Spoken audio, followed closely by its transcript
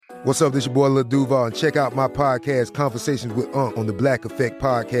What's up, this your boy Lil Duval, and check out my podcast, Conversations with Unc, on the Black Effect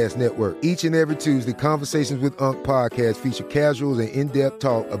Podcast Network. Each and every Tuesday, Conversations with Unc podcast feature casuals and in-depth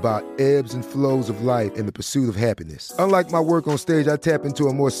talk about ebbs and flows of life and the pursuit of happiness. Unlike my work on stage, I tap into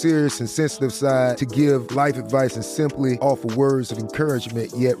a more serious and sensitive side to give life advice and simply offer words of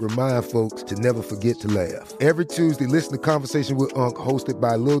encouragement, yet remind folks to never forget to laugh. Every Tuesday, listen to Conversations with Unc, hosted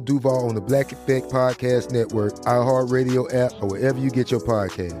by Lil Duval on the Black Effect Podcast Network, iHeartRadio app, or wherever you get your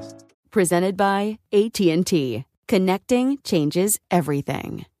podcasts. Presented by AT&T. Connecting changes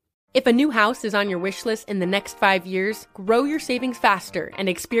everything. If a new house is on your wish list in the next 5 years, grow your savings faster and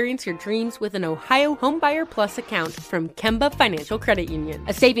experience your dreams with an Ohio Homebuyer Plus account from Kemba Financial Credit Union.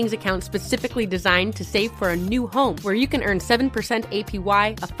 A savings account specifically designed to save for a new home, where you can earn 7%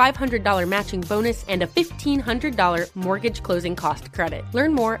 APY, a $500 matching bonus, and a $1,500 mortgage closing cost credit.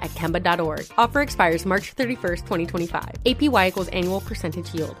 Learn more at Kemba.org. Offer expires March 31st, 2025. APY equals annual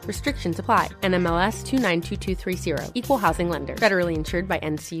percentage yield. Restrictions apply. NMLS 292230. Equal housing lender. Federally insured by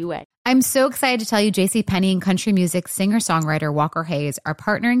NCUA. I'm so excited to tell you JCPenney and country music singer-songwriter Walker Hayes are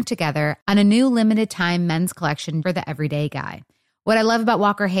partnering together on a new limited-time men's collection for the everyday guy. What I love about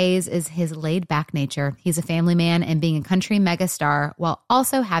Walker Hayes is his laid-back nature. He's a family man, and being a country megastar while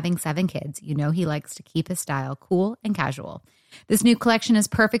also having 7 kids, you know he likes to keep his style cool and casual. This new collection is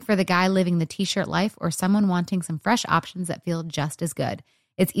perfect for the guy living the t-shirt life or someone wanting some fresh options that feel just as good.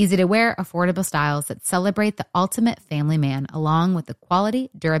 It's easy to wear, affordable styles that celebrate the ultimate family man, along with the quality,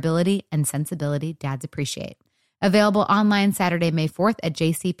 durability, and sensibility dads appreciate. Available online Saturday, May 4th at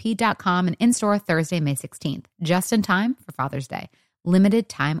jcp.com and in-store Thursday, May 16th. Just in time for Father's Day. Limited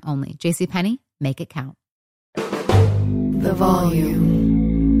time only. JCPenney, make it count. The volume.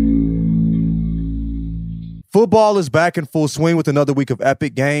 Football is back in full swing with another week of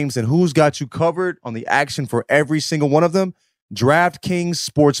epic games, and who's got you covered on the action for every single one of them? DraftKings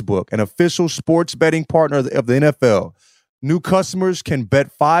Sportsbook, an official sports betting partner of the NFL. New customers can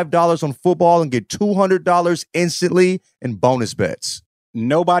bet $5 on football and get $200 instantly in bonus bets.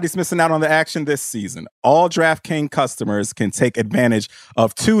 Nobody's missing out on the action this season. All DraftKings customers can take advantage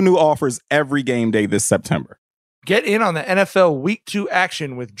of 2 new offers every game day this September. Get in on the NFL Week 2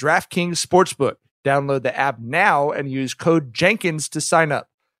 action with DraftKings Sportsbook. Download the app now and use code Jenkins to sign up.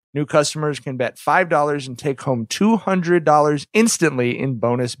 New customers can bet $5 and take home $200 instantly in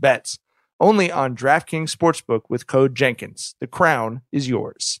bonus bets. Only on DraftKings Sportsbook with code Jenkins. The crown is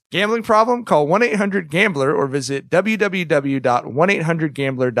yours. Gambling problem? Call 1-800-GAMBLER or visit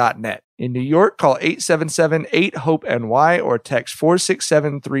www.1800gambler.net. In New York, call 877-8-HOPE-NY or text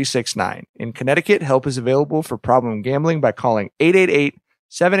 467-369. In Connecticut, help is available for problem gambling by calling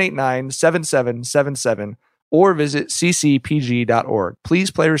 888-789-7777 or visit ccpg.org.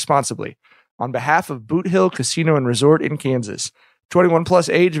 Please play responsibly. On behalf of Boot Hill Casino and Resort in Kansas, 21 plus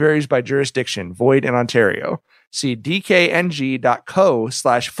age varies by jurisdiction, void in Ontario. See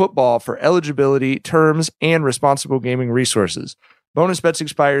dkng.co/football for eligibility, terms, and responsible gaming resources. Bonus bets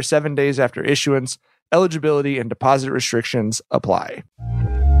expire 7 days after issuance. Eligibility and deposit restrictions apply.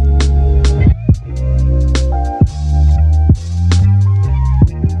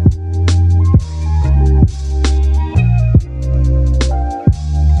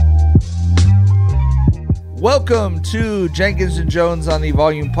 Welcome to Jenkins and Jonez on the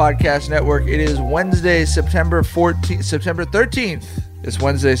Volume Podcast Network. It is Wednesday, September 13th. It's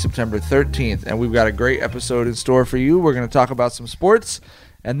Wednesday, September 13th, and we've got a great episode in store for you. We're going to talk about some sports,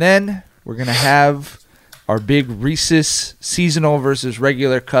 and then we're going to have our big Reese's seasonal versus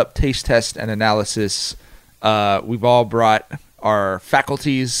regular cup taste test and analysis. We've all brought our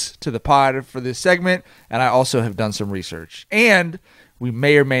faculties to the pod for this segment, and I also have done some research. And we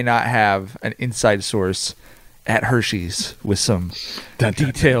may or may not have an inside source at Hershey's with some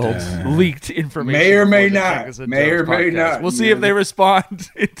detailed leaked information. May or may not. May or may not. We'll see if they respond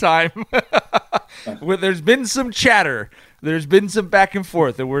in time. Well, there's been some chatter. There's been some back and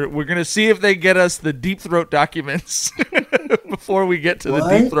forth, and we're going to see if they get us the deep throat documents before we get to the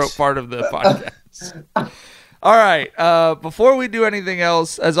deep throat part of the podcast. All right. Before we do anything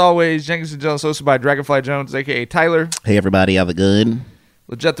else, as always, Jenkins and Jonez, hosted by Dragonfly Jones, a.k.a. Tyler. Hey, everybody. Have a good.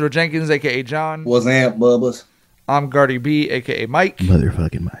 LeJethro Jenkins, a.k.a. John. What's up, Bubba's? I'm Gardy B, a.k.a. Mike.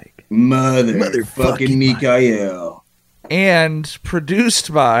 Motherfucking Mike. Motherfucking Mikael. And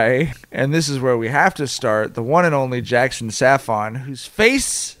produced by, and this is where we have to start, the one and only Jackson Saffon, whose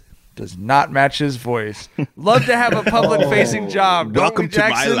face does not match his voice. Love to have a public-facing job. Welcome to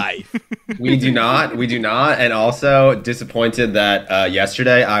my life. We do not. And also disappointed that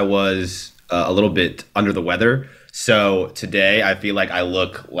yesterday I was a little bit under the weather. So today I feel like I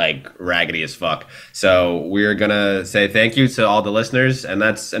look like raggedy as fuck. So we're gonna say thank you to all the listeners and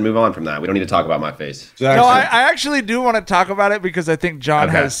move on from that. We don't need to talk about my face. Jackson. No, I actually do want to talk about it because I think John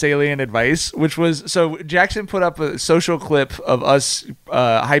has salient advice, which was, so Jackson put up a social clip of us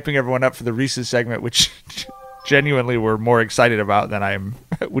hyping everyone up for the Reese's segment, which genuinely we're more excited about than I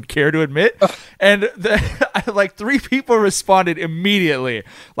would care to admit. And like 3 people responded immediately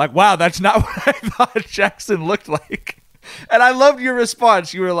like, wow, that's not what I thought Jackson looked like. And I loved your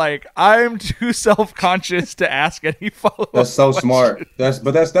response. You were like, I'm too self-conscious to ask any follow-up That's so questions. Smart.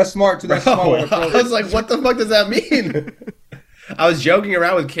 That's smart too. That's smart. I was like, what the fuck does that mean? I was joking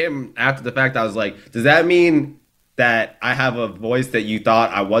around with Kim after the fact. I was like, does that mean that I have a voice that you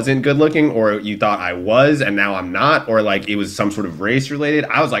thought I wasn't good looking, or you thought I was and now I'm not, or like it was some sort of race related?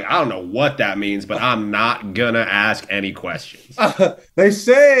 I was like, I don't know what that means, but I'm not gonna ask any questions. They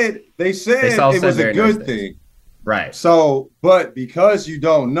said it was a good thing. Right. So, but because you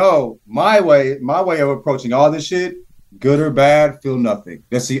don't know, my way of approaching all this shit, good or bad, feel nothing.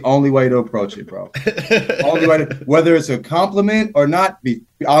 That's the only way to approach it, bro. Only way to, whether it's a compliment or not, be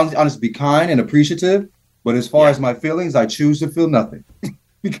honest, be kind and appreciative. But as far as my feelings, I choose to feel nothing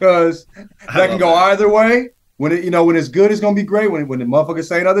because that can go either way. When it's good, it's gonna be great. When the motherfuckers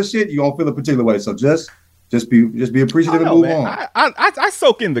saying other shit, you don't feel a particular way. So just be appreciative and move on. I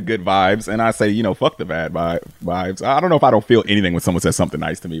soak in the good vibes and I say, fuck the bad vibes. I don't know if I don't feel anything when someone says something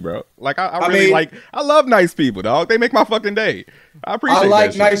nice to me, bro. Like I love nice people, dog. They make my fucking day. I appreciate. I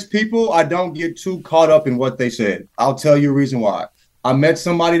like nice people. I don't get too caught up in what they said. I'll tell you a reason why. I met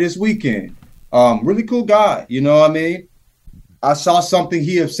somebody this weekend. Really cool guy, you know what I mean? I saw something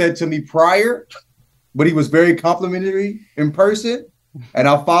he had said to me prior, but he was very complimentary in person, and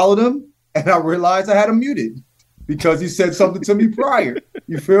I followed him, and I realized I had him muted because he said something to me prior.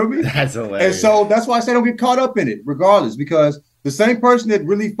 You feel me? That's hilarious. And so that's why I say don't get caught up in it, regardless, because the same person that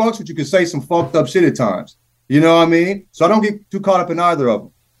really fucks with you can say some fucked up shit at times. You know what I mean? So I don't get too caught up in either of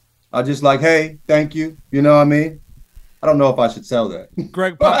them. I just like, hey, thank you. You know what I mean? I don't know if I should sell that.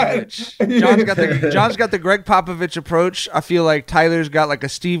 Greg Popovich. John's got the Greg Popovich approach. I feel like Tyler's got like a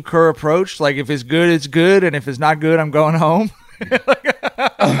Steve Kerr approach. Like if it's good, it's good, and if it's not good, I'm going home.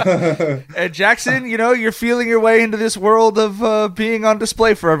 And Jackson, you're feeling your way into this world of being on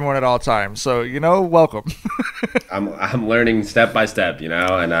display for everyone at all times. So welcome. I'm learning step by step,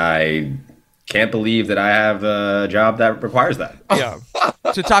 and I can't believe that I have a job that requires that. Yeah.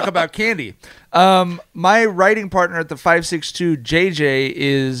 To talk about candy. My writing partner at the 562, JJ,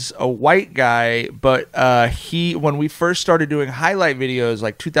 is a white guy, but when we first started doing highlight videos,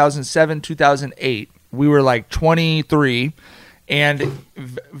 like 2007, 2008, we were like 23, and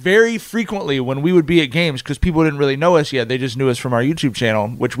very frequently when we would be at games, because people didn't really know us yet, they just knew us from our YouTube channel,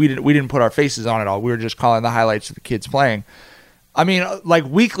 which we didn't put our faces on at all. We were just calling the highlights of the kids playing. I mean, like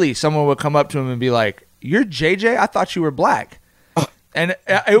weekly, someone would come up to him and be like, "You're JJ? I thought you were black." And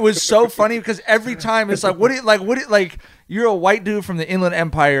it was so funny because every time it's like, you're a white dude from the Inland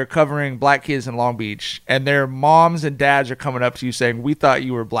Empire covering black kids in Long Beach, and their moms and dads are coming up to you saying, "We thought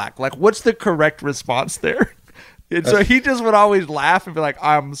you were black." Like, what's the correct response there? And so he just would always laugh and be like,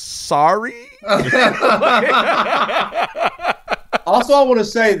 "I'm sorry." Also, I want to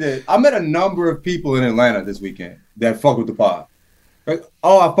say that I met a number of people in Atlanta this weekend that fuck with the pod. Like,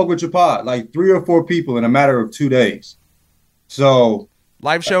 I fuck with your pod. Like 3 or 4 people in a matter of 2 days. So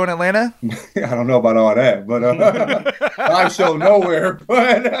live show in Atlanta? I don't know about all that, but live show nowhere.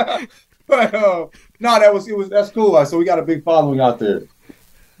 But no, that's cool. So we got a big following out there.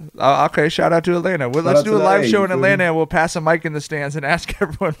 Okay, shout out to Atlanta. Well, let's do a live show in Atlanta, and we'll pass a mic in the stands and ask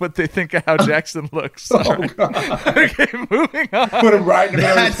everyone what they think of how Jackson looks. Okay, moving on. Put him right in the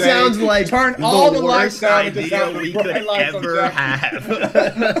middle of the stage. That sounds like turn the all the lights worst down. idea we could ever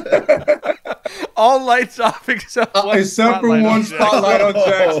have. All lights off except one spotlight on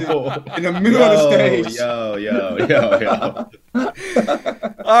Jackson in the middle of the stage. Yo.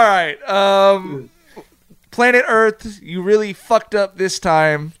 All right. Planet Earth, you really fucked up this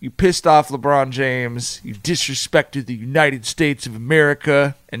time. You pissed off LeBron James. You disrespected the United States of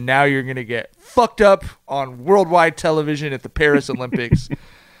America. And now you're going to get fucked up on worldwide television at the Paris Olympics.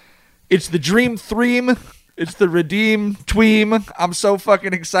 It's the Dream Thream. It's the Redeem Tweem. I'm so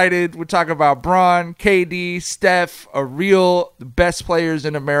fucking excited. We're talking about Bron, KD, Steph, the best players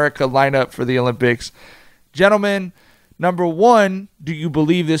in America line up for the Olympics. Gentlemen, number 1, do you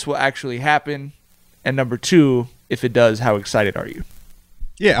believe this will actually happen? And number 2, if it does, how excited are you?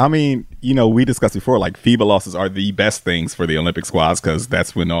 Yeah, I mean, we discussed before, like FIBA losses are the best things for the Olympic squads because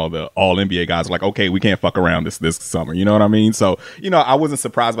that's when all NBA guys are like, okay, we can't fuck around this summer. You know what I mean? So, I wasn't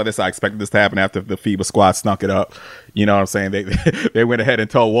surprised by this. I expected this to happen after the FIBA squad snuck it up. You know what I'm saying? They went ahead and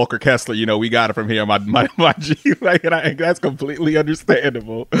told Walker Kessler, we got it from here, my G. Like, and that's completely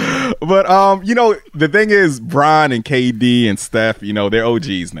understandable. But the thing is, Bron and KD and Steph, they're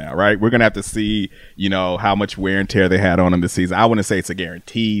OGs now, right? We're gonna have to see, how much wear and tear they had on them this season. I wouldn't say it's a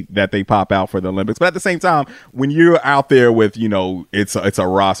guarantee that they pop out for the Olympics, but at the same time, when you're out there with it's a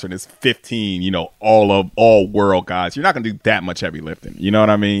roster and it's 15 all world guys, you're not gonna do that much heavy lifting. You know what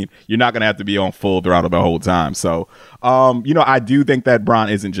I mean? You're not gonna have to be on full throttle the whole time. So I do think that Bron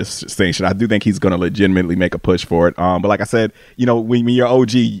isn't just saying shit. I do think he's gonna legitimately make a push for it. But like I said, when you're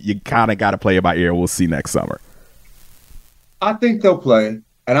OG, you kind of got to play it by ear. We'll see next summer. I think they'll play,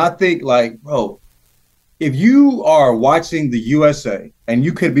 and I think bro, if you are watching the USA and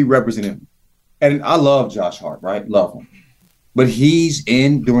you could be representing, and I love Josh Hart, right? Love him. But he's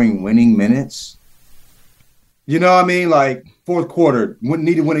in during winning minutes. You know what I mean? Like fourth quarter, wouldn't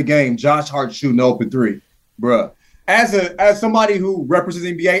need to win a game. Josh Hart shooting open three. Bruh. As somebody who represents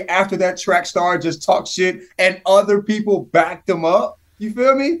the NBA, after that track star just talked shit and other people backed them up, you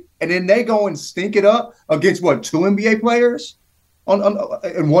feel me? And then they go and stink it up against what, 2 NBA players?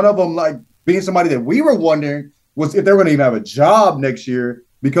 And one of them being somebody that we were wondering was if they were going to even have a job next year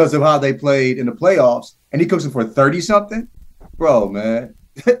because of how they played in the playoffs, and he cooks them for 30-something. Bro, man,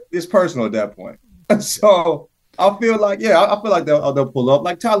 it's personal at that point. So I feel like they'll pull up.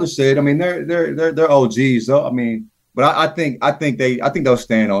 Like Tyler said, I mean, they're OGs, though. I mean, but I think they'll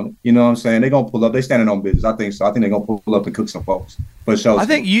stand on it. You know what I'm saying? They're gonna pull up. They're standing on business. I think so. I think they're gonna pull up and cook some folks for sure. I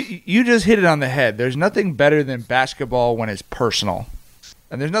think you just hit it on the head. There's nothing better than basketball when it's personal.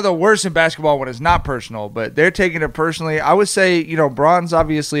 And there's nothing worse than basketball when it's not personal, but they're taking it personally. I would say, Bron's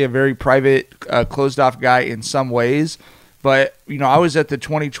obviously a very private, closed-off guy in some ways. But, I was at the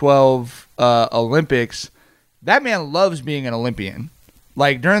 2012 Olympics. That man loves being an Olympian.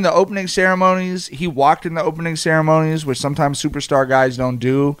 Like, during the opening ceremonies, he walked in the opening ceremonies, which sometimes superstar guys don't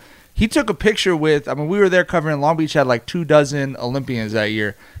do. He took a picture with, we were there covering Long Beach, had like 24 Olympians that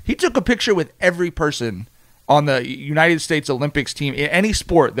year. He took a picture with every person on the United States Olympics team in any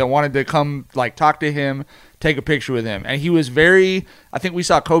sport that wanted to come talk to him, take a picture with him. And he was I think we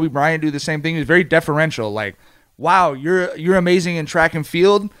saw Kobe Bryant do the same thing. He was very deferential. Like, wow, you're amazing in track and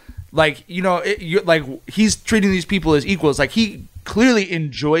field. Like, he's treating these people as equals. Like, he clearly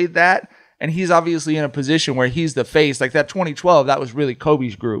enjoyed that. And he's obviously in a position where he's the face. Like that 2012, that was really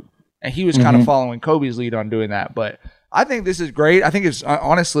Kobe's group. And he was kind of following Kobe's lead on doing that. But I think this is great. I think it's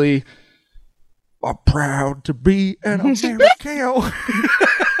honestly, I'm proud to be an American.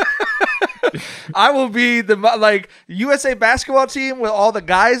 I will be the USA basketball team with all the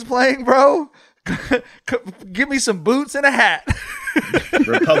guys playing, bro. Give me some boots and a hat.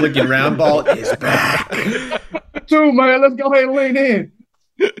 Republican round ball is back. Dude, man, let's go ahead and lean in.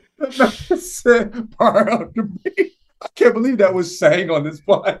 Proud to be. I can't believe that was sang on this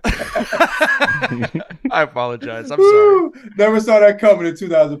podcast. I apologize. I'm sorry. Never saw that coming in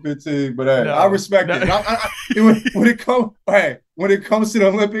 2015, but hey, I respect it. When it comes to the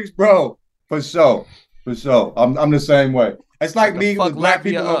Olympics, bro, for sure. I'm the same way. It's like me with black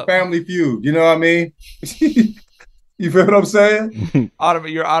people on Family Feud. You know what I mean? You feel what I'm saying?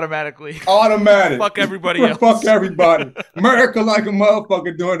 You're automatically. Automatic. Fuck everybody else. Fuck everybody. America like a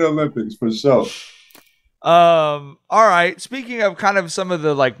motherfucker during the Olympics, for sure. All right. Speaking of kind of some of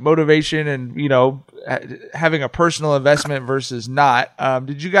the motivation and having a personal investment versus not,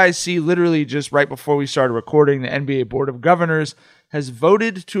 did you guys see literally just right before we started recording, the NBA Board of Governors has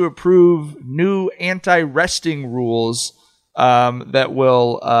voted to approve new anti-resting rules that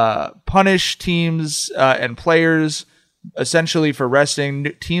will punish teams and players essentially for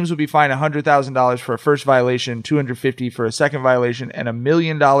resting. Teams will be fined $100,000 for a first violation, $250,000 for a second violation, and $1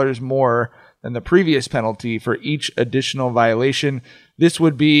 million more than the previous penalty for each additional violation. This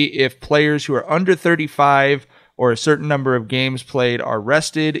would be if players who are under 35 or a certain number of games played are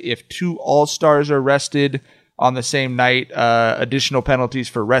rested. If 2 All-Stars are rested on the same night, additional penalties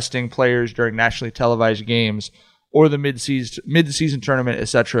for resting players during nationally televised games or the mid-season tournament,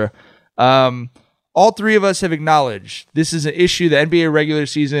 etc. All three of us have acknowledged this is an issue. The NBA regular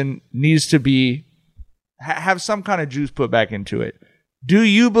season needs to have some kind of juice put back into it. Do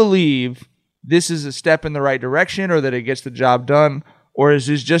you believe this is a step in the right direction, or that it gets the job done, or is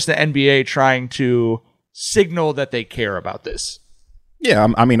this just the NBA trying to signal that they care about this? Yeah,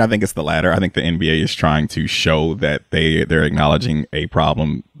 I think it's the latter. I think the NBA is trying to show that they're acknowledging a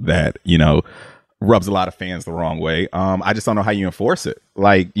problem that, rubs a lot of fans the wrong way. I just don't know how you enforce it.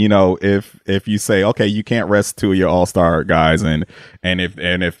 Like, you know, if you say, okay, you can't rest two of your all-star guys, and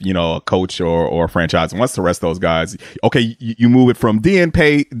if you know, a coach or a franchise wants to rest those guys, okay, you move it from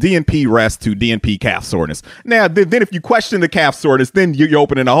DNP rest to DNP calf soreness. Now, then if you question the calf soreness, then you're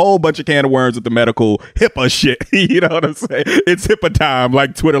opening a whole bunch of can of worms with the medical HIPAA shit. You know what I'm saying? It's HIPAA time,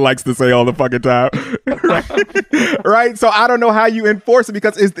 like Twitter likes to say all the fucking time. Right? Right? So I don't know how you enforce it,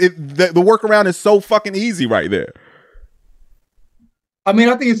 because the workaround is so fucking easy right there. I mean,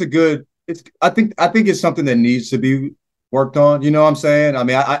 I think I think it's something that needs to be worked on. You know what I'm saying? I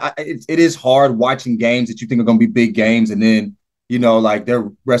mean, it is hard watching games that you think are going to be big games, and then, you know, like they're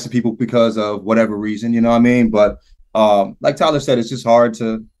resting people because of whatever reason, you know what I mean? But like Tyler said, it's just it's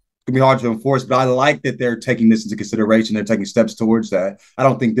going to be hard to enforce, but I like that they're taking this into consideration. They're taking steps towards that. I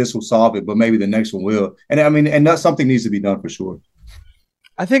don't think this will solve it, but maybe the next one will. And I mean, and that's something needs to be done for sure.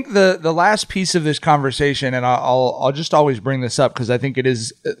 I think the last piece of this conversation, and I'll just always bring this up because I think it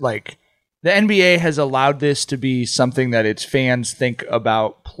is like the NBA has allowed this to be something that its fans think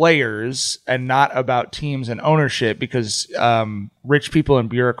about players and not about teams and ownership, because rich people and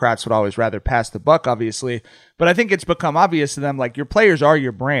bureaucrats would always rather pass the buck, obviously. But I think it's become obvious to them, like, your players are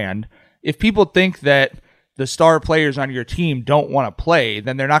your brand. If people think that the star players on your team don't want to play,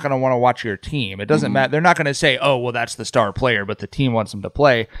 then they're not going to want to watch your team. It doesn't matter. They're not going to say, oh, well, that's the star player, but the team wants them to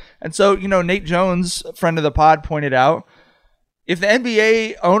play. And so, you know, Nate Jones, friend of the pod, pointed out, if the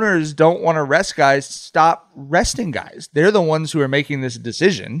NBA owners don't want to rest guys, stop resting guys. They're the ones who are making this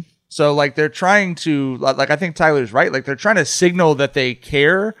decision. So, like, they're trying to, like, I think Tyler's right. Like, they're trying to signal that they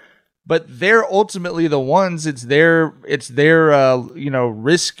care, but they're ultimately the ones, it's their you know,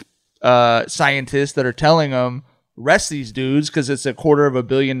 risk scientists that are telling them, rest these dudes because it's $250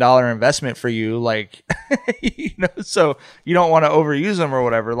 million investment for you. Like, you know, so you don't want to overuse them or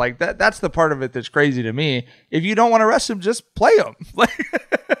whatever. Like that's the part of it that's crazy to me. If you don't want to rest them, just play them. Like,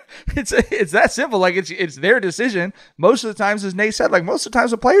 it's that simple. Like it's their decision. Most of the times, as Nate said, like most of the times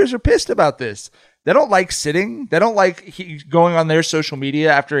the players are pissed about this. They don't like sitting. They don't like going on their social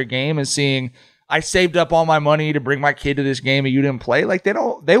media after a game and seeing, I saved up all my money to bring my kid to this game and you didn't play. Like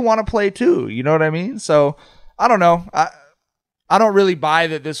they want to play too. You know what I mean? So I don't know. I don't really buy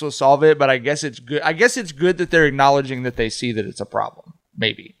that this will solve it, but I guess it's good. I guess it's good that they're acknowledging that they see that it's a problem.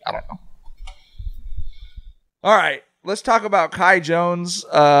 Maybe. I don't know. All right. Let's talk about Kai Jones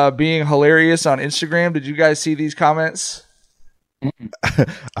being hilarious on Instagram. Did you guys see these comments?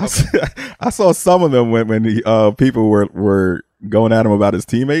 I saw some of them when people were going at him about his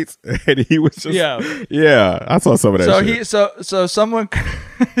teammates, and he was just yeah. I saw some of that. So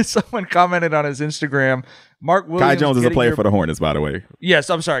someone commented on his Instagram. Mark Williams. Kai Jones is a player for the Hornets, by the way. Yes,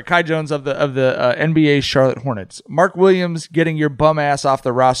 I'm sorry. Kai Jones of the NBA Charlotte Hornets. Mark Williams getting your bum ass off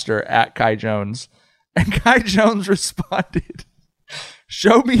the roster at Kai Jones, and Kai Jones responded,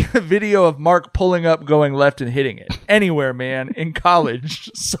 "Show me a video of Mark pulling up, going left, and hitting it. Anywhere, man. In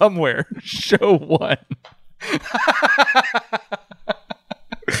college, somewhere. Show one."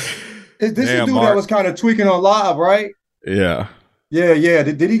 This is the dude that was kind of tweaking on live, right? Yeah.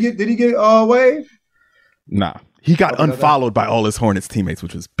 Did he get away? Nah. He got unfollowed by all his Hornets teammates,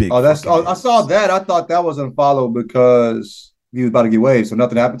 which was big. I saw that. I thought that was unfollowed because he was about to get waived, so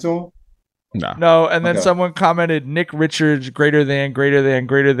nothing happened to him? No, and then someone commented, Nick Richards greater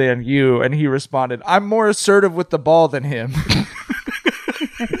than you, and he responded, I'm more assertive with the ball than him.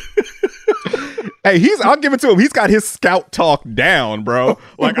 Hey, I'll give it to him. He's got his scout talk down, bro.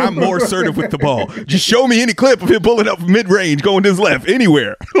 Like, I'm more assertive with the ball. Just show me any clip of him pulling up mid-range, going to his left,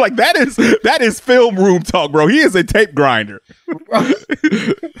 anywhere. Like, that is film room talk, bro. He is a tape grinder. Right.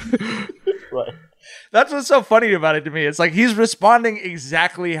 That's what's so funny about it to me. It's like he's responding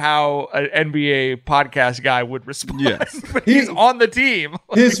exactly how an NBA podcast guy would respond. Yes. But he's on the team.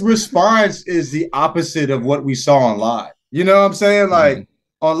 His response is the opposite of what we saw on live. You know what I'm saying? Like,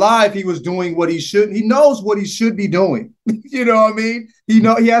 on live, he was doing what he should. He knows what he should be doing. You know what I mean? He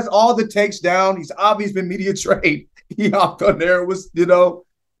has all the takes down. He's obviously been media trained. He hopped on there. It was, you know,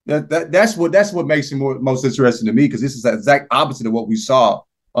 that's what makes him most interesting to me, because this is the exact opposite of what we saw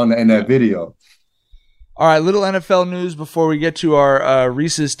in that video. All right, little NFL news before we get to our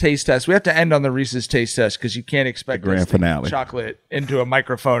Reese's Taste Test. We have to end on the Reese's Taste Test because you can't expect the grand finale chocolate into a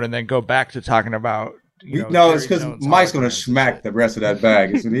microphone and then go back to talking about. No, it's because Mike's going to smack the rest of that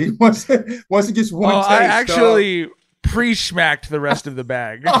bag. Isn't he? Once he gets one taste. I actually pre-schmacked the rest of the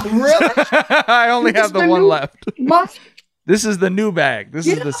bag. Oh, really? I only have the one left. Mike? This is the new bag. This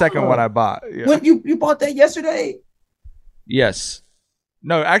is the second one I bought. Yeah. When you bought that yesterday? Yes.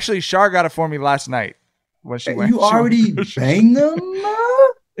 No, actually, Shar got it for me last night. When she went, you already banged them?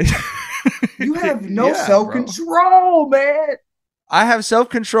 You have no self-control, man. I have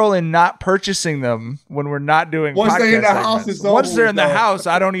self-control in not purchasing them when we're not doing Once they're in the segments. house, it's Once over they're with, in the dog. house,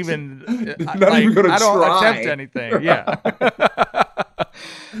 I don't even Not even gonna I don't try. attempt anything. Yeah.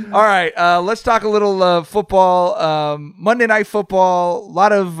 All right, let's talk a little football. Monday Night Football, a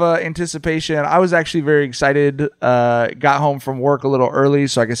lot of anticipation. I was actually very excited. Got home from work a little early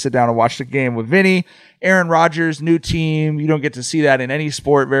so I could sit down and watch the game with Vinny. Aaron Rodgers, new team. You don't get to see that in any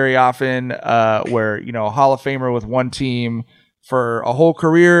sport very often, where, a Hall of Famer with one team for a whole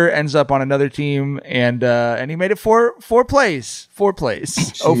career ends up on another team, and he made it four plays. 0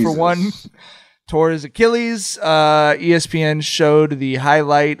 for 1. Tore his Achilles. ESPN showed the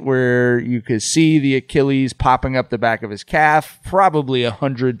highlight where you could see the Achilles popping up the back of his calf probably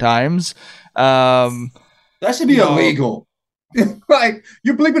 100 times. That should be illegal. Like,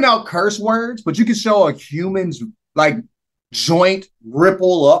 you're bleeping out curse words, but you can show a human's like joint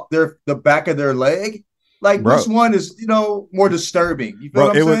ripple up the back of their leg. Like, Bro. This one is, more disturbing. You feel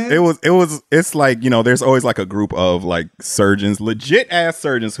what I'm saying? It's like, there's always like a group of like surgeons, legit ass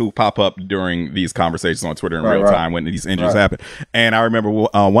surgeons who pop up during these conversations on Twitter in real time when these injuries happen. And I remember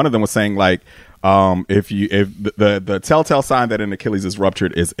one of them was saying like, if the telltale sign that an Achilles is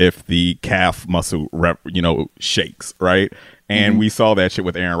ruptured is if the calf muscle shakes, right? And we saw that shit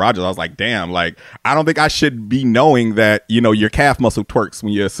with Aaron Rodgers. I was like, damn, like, I don't think I should be knowing that, your calf muscle twerks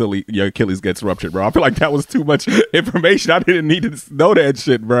when your Achilles gets ruptured, bro. I feel like that was too much information. I didn't need to know that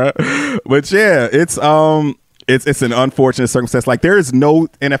shit, bro. But yeah, it's an unfortunate circumstance. Like, there is no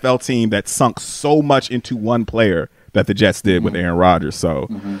NFL team that sunk so much into one player that the Jets did with Aaron Rodgers. So,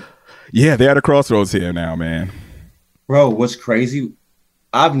 yeah, they're at a crossroads here now, man. Bro, what's crazy?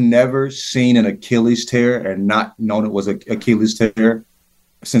 I've never seen an Achilles tear and not known it was an Achilles tear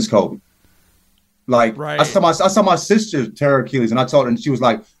since Kobe. Like, right. I saw my sister tear her Achilles, and I told her, and she was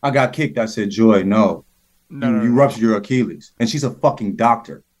like, I got kicked. I said, Joy, no. You ruptured your Achilles. And she's a fucking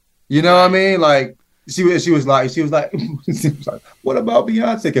doctor. You know what I mean? Like, she was like, what about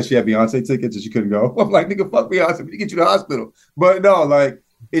Beyonce? Because she had Beyonce tickets and she couldn't go. I'm like, nigga, fuck Beyonce. We get you to the hospital. But no, like,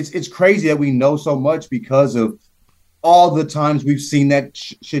 it's crazy that we know so much because of all the times we've seen that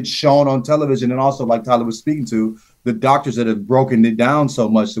shit shown on television, and also, like Tyler was speaking to, the doctors that have broken it down so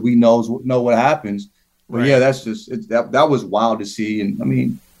much that we know what happens. But yeah, that's just that was wild to see. And I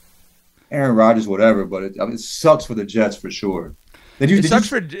mean, Aaron Rodgers, whatever, but it sucks for the Jets for sure. It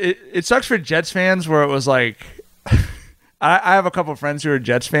sucks for Jets fans where it was like, I have a couple of friends who are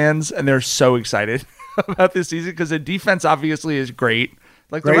Jets fans, and they're so excited about this season because the defense obviously is great.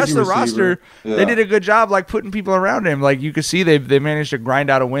 Like, the rest of the roster, they did a good job, like, putting people around him. Like, you could see they managed to grind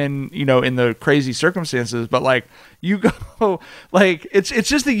out a win, in the crazy circumstances. But, like, you go, like, it's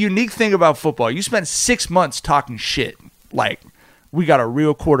just the unique thing about football. You spent 6 months talking shit. Like, we got a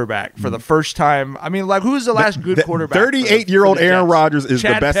real quarterback for the first time. I mean, like, who's the last good quarterback? 38-year-old Aaron Rodgers is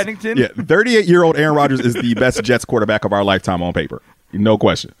Chad the best. Pennington? Yeah, 38-year-old Aaron Rodgers is the best Jets quarterback of our lifetime on paper. No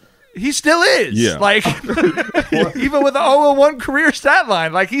question. He still is. Yeah. Like, even with the 0-1 career stat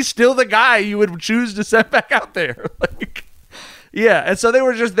line, like, he's still the guy you would choose to send back out there. Like, yeah. And so they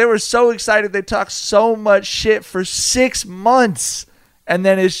were so excited. They talked so much shit for 6 months. And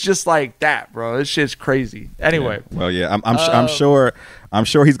then it's just like that, bro. This shit's crazy. Anyway. Yeah. Well, yeah, I'm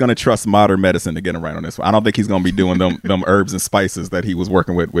sure he's gonna trust modern medicine to get him right on this one. I don't think he's gonna be doing them herbs and spices that he was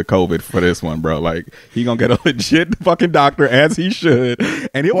working with COVID for this one, bro. Like, he gonna get a legit fucking doctor, as he should,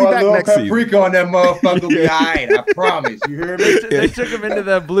 and he'll be back next season. Freak on that motherfucker. Be all right, I promise. You hear me? They took him into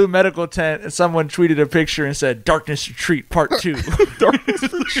the blue medical tent, and someone tweeted a picture and said, "Darkness Retreat Part 2." Darkness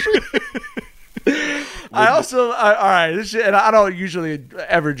Retreat. I also, all right, this shit, and I don't usually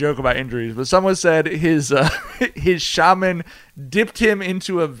ever joke about injuries, but someone said his shaman dipped him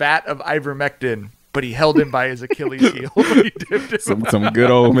into a vat of ivermectin, but he held him by his Achilles heel. He dipped him some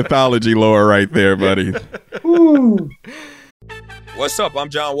good old mythology lore right there, buddy. What's up? I'm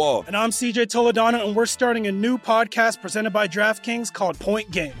John Wall. And I'm CJ Toledano, and we're starting a new podcast presented by DraftKings called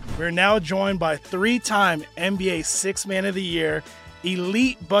Point Game. We're now joined by 3-time NBA Sixth Man of the Year,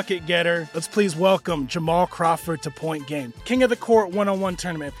 elite bucket getter. Let's please welcome Jamal Crawford to Point Game. King of the Court one-on-one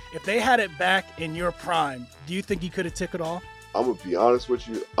tournament. If they had it back in your prime, do you think you could have took it all? I'm going to be honest with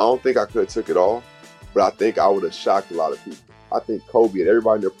you. I don't think I could have took it all, but I think I would have shocked a lot of people. I think Kobe and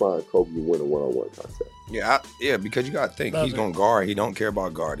everybody in their prime, Kobe would win a one-on-one contest. Yeah, because you got to think. He's going to guard. He don't care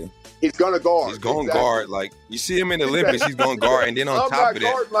about guarding. He's going to guard. He's going to guard. Like, you see him in the Olympics, he's going to guard. And then on top of that. I'm not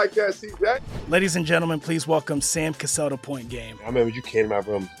guarding like that, CJ. Ladies and gentlemen, please welcome Sam Cassell to Point Game. I remember you came out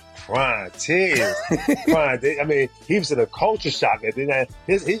from prime 10. I mean, he was in a culture shock. And then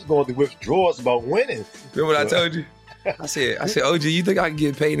he's going through withdrawals about winning. Remember what I told you? I said, OG, you think I can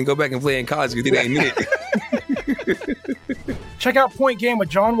get paid and go back and play in college because it ain't it? Check out Point Game with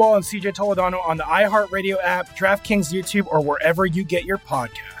John Wall and CJ Toledano on the iHeartRadio app, DraftKings YouTube, or wherever you get your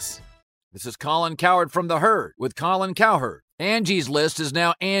podcasts. This is Colin Cowherd from The Herd with Colin Cowherd. Angie's List is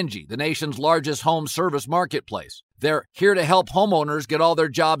now Angie, the nation's largest home service marketplace. They're here to help homeowners get all their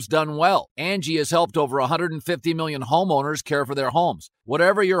jobs done well. Angie has helped over 150 million homeowners care for their homes.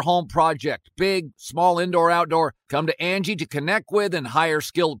 Whatever your home project, big, small, indoor, outdoor, come to Angie to connect with and hire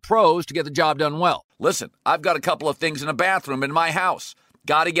skilled pros to get the job done well. Listen, I've got a couple of things in a bathroom in my house.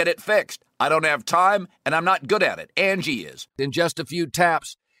 Got to get it fixed. I don't have time, and I'm not good at it. Angie is. In just a few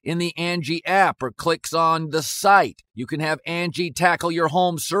taps in the Angie app or clicks on the site, you can have Angie tackle your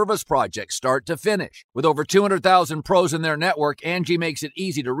home service project start to finish. With over 200,000 pros in their network, Angie makes it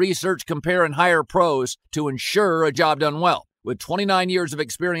easy to research, compare, and hire pros to ensure a job done well. With 29 years of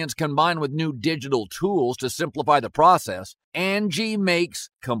experience combined with new digital tools to simplify the process, Angie makes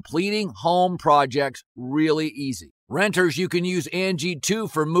completing home projects really easy. Renters, you can use Angie too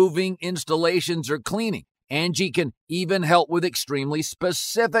for moving, installations, or cleaning. Angie can even help with extremely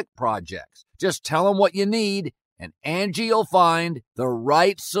specific projects. Just tell them what you need, and Angie will find the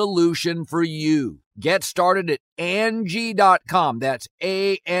right solution for you. Get started at Angie.com. That's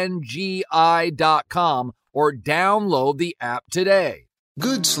ANGI.com, or download the app today.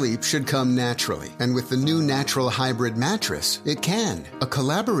 Good sleep should come naturally, and with the new Natural Hybrid mattress, it can. A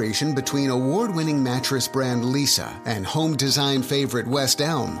collaboration between award-winning mattress brand Lisa and home design favorite West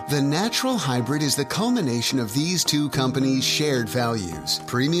Elm, the Natural Hybrid is the culmination of these two companies' shared values: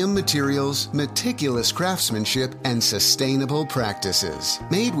 premium materials, meticulous craftsmanship, and sustainable practices.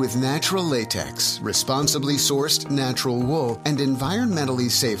 Made with natural latex, responsibly sourced natural wool, and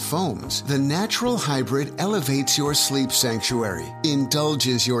environmentally safe foams, the Natural Hybrid elevates your sleep sanctuary, indulges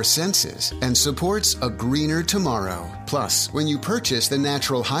your senses, and supports a greener tomorrow. Plus, when you purchase the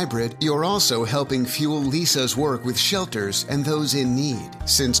Natural Hybrid, you're also helping fuel Lisa's work with shelters and those in need.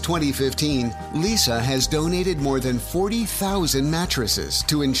 Since 2015, Lisa has donated more than 40,000 mattresses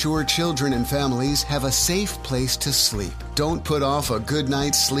to ensure children and families have a safe place to sleep. Don't put off a good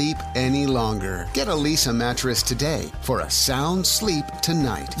night's sleep any longer. Get a Lisa mattress today for a sound sleep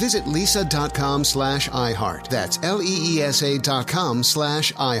tonight. Visit lisa.com/iHeart. That's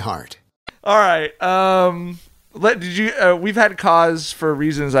LEESA.com/iHeart. All right. We've had cause for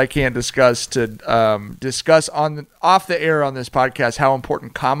reasons I can't discuss to discuss off the air on this podcast how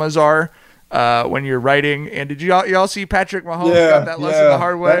important commas are when you're writing. And did y'all see Patrick Mahomes got that lesson the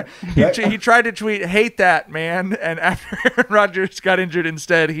hard way? He tried to tweet, "Hate that man," and after Aaron Rodgers got injured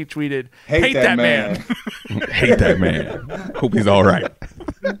instead, he tweeted, "Hate that man." Hate that man. Hope he's all right.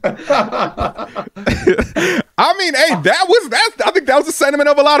 I mean, hey, I think that was the sentiment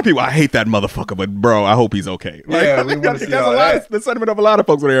of a lot of people. I hate that motherfucker, but bro, I hope he's okay. I think that's the sentiment of a lot of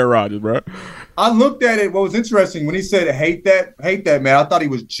folks with Aaron Rodgers, bro. I looked at it. What was interesting when he said "hate that man," I thought he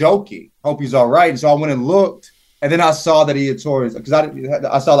was joking. Hope he's all right. And so I went and looked, and then I saw that he had tore his, because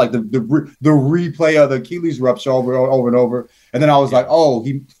I saw like the replay of the Achilles rupture over and over, and then I was like, oh,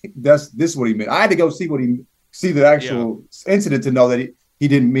 this is what he meant. I had to go see the actual incident to know that he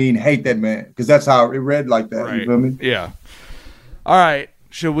didn't mean "hate that man," because that's how it read like that. Right. You feel me? Yeah. All right.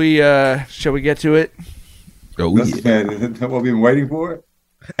 Shall we get to it? What we've been waiting for.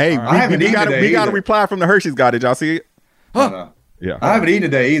 Hey, right. we got a reply from the Hershey's guy. Did y'all see it? Huh? No. Yeah. I haven't eaten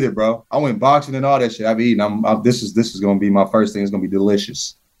today either, bro. I went boxing and all that shit. I've eaten. This is going to be my first thing. It's going to be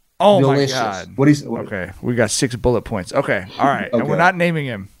delicious. Oh delicious. My God. What do you say? Okay, we got 6 bullet points. Okay, all right, Okay. And we're not naming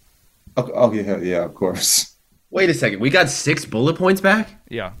him. Okay. Oh yeah, of course. Wait a second. We got 6 bullet points back?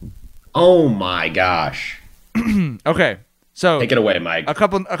 Yeah. Oh my gosh. Okay. So take it away, Mike. A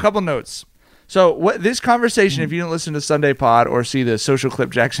couple notes. So what this conversation, if you didn't listen to Sunday Pod or see the social clip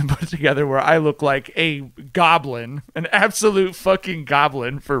Jackson put together where I look like a goblin, an absolute fucking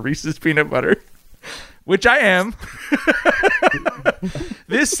goblin for Reese's peanut butter, which I am.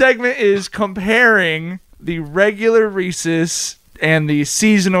 This segment is comparing the regular Reese's and the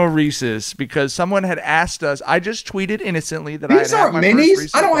seasonal Reese's, because someone had asked us. I just tweeted innocently that these aren't minis.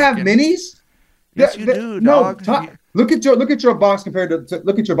 I don't have minis. Yes, you do, dog. No, look at your box compared to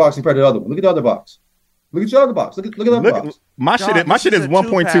the other one. Look at the other box. Look at your other box. Look at the other box. My shit is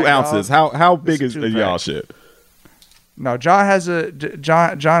 1.2 ounces. How big is y'all shit? No, John has a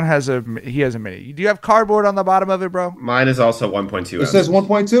mini. Do you have cardboard on the bottom of it, bro? Mine is also 1.2 ounces. It says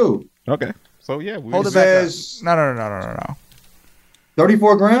 1.2. Okay. So yeah, hold it back up. No.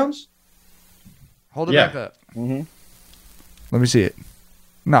 34 grams? Hold it back up. Mm-hmm. Let me see it.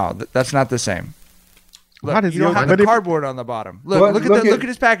 No, that's not the same. Look, you don't have the cardboard on the bottom. Look at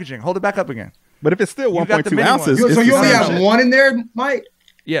his packaging. Hold it back up again. But if it's still You got the 1.2 mini ounces, ones. it's So you the only same have shit. one in there, Mike?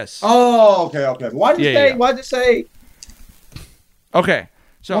 Yes. Oh, okay. Why'd you say? Yeah. Why'd you say? Okay.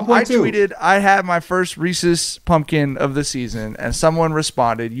 So 1.2. I tweeted, I had my first Reese's pumpkin of the season, and someone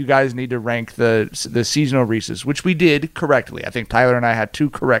responded, you guys need to rank the seasonal Reese's, which we did correctly. I think Tyler and I had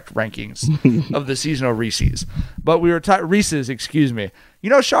 2 correct rankings of the seasonal Reese's. But we were Reese's, excuse me. You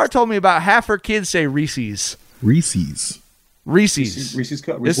know, Shar told me about half her kids say Reese's. Reese's. Reese's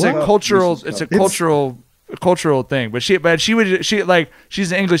cup. It's a cultural. It's a cultural thing. But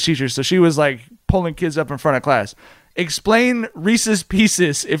she's an English teacher, so she was like pulling kids up in front of class. Explain Reese's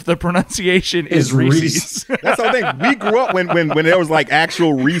Pieces if the pronunciation is Reese's. That's the thing. We grew up when there was like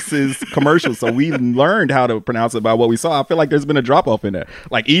actual Reese's commercials, so we learned how to pronounce it by what we saw. I feel like there's been a drop off in that.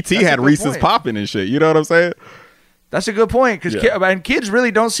 Like E.T. had Reese's popping and shit. You know what I'm saying? That's a good point because kids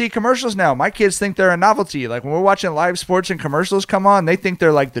really don't see commercials now. My kids think they're a novelty. Like when we're watching live sports and commercials come on, they think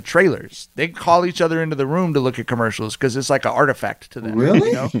they're like the trailers. They call each other into the room to look at commercials because it's like an artifact to them. Really?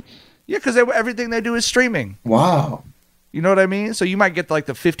 You know? Yeah, because everything they do is streaming. Wow. You know what I mean? So you might get like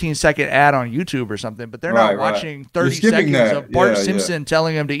the 15-second ad on YouTube or something, but they're not watching 30 seconds of Bart Simpson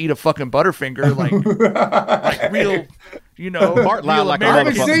telling him to eat a fucking Butterfinger like real, you know. Bart lied like a motherfucker. I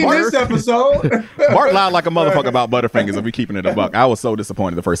haven't seen this episode. Bart lied like a motherfucker about Butterfingers if we keeping it a buck. I was so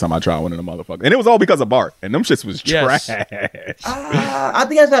disappointed the first time I tried one in a motherfucker. And it was all because of Bart. And them shits was trash. I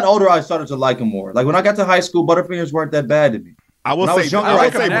think as I got older, I started to like them more. Like when I got to high school, Butterfingers weren't that bad to me. I will when say, I was younger,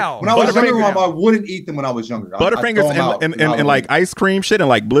 I wouldn't eat them when I was younger. Butterfingers and like ice cream shit and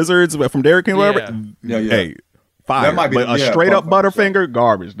like blizzards from Dairy King, whatever. Hey, fire. That might be, but a straight up Butterfinger,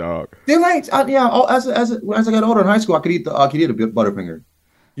 garbage, dog. They're like, as I got older in high school, I could eat a Butterfinger.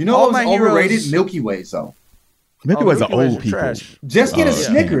 You know what was overrated? Milky Ways, though. Milky Ways are old people. Trash. Just get a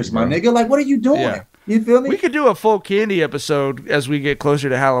Snickers, my nigga. Like, what are you doing? Yeah. You feel me? We could do a full candy episode as we get closer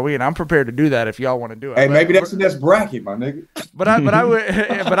to Halloween. I'm prepared to do that if y'all want to do it. Hey, maybe that's the next bracket, my nigga. But I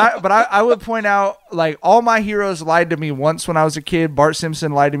would point out, like, all my heroes lied to me once when I was a kid. Bart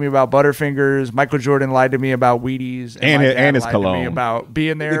Simpson lied to me about Butterfingers. Michael Jordan lied to me about Wheaties. And his lied cologne. To me about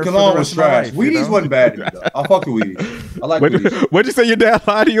being there. The cologne for the was rest of my trash. life, Wheaties wasn't bad to me, though. I fuck with Wheaties. I like Wheaties. What'd you say your dad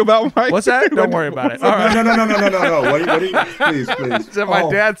lied to you about, Mike? What's that? Don't worry about it. All right. No. What do you, please. So my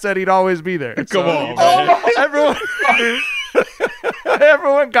dad said he'd always be there. Come on.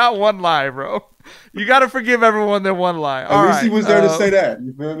 Everyone got one lie, bro. You got to forgive everyone that one lie. All At least he was there to say that.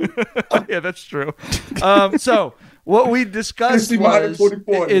 You feel me? Yeah, that's true. So what we discussed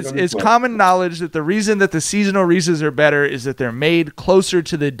is common knowledge that the reason that the seasonal Reese's are better is that they're made closer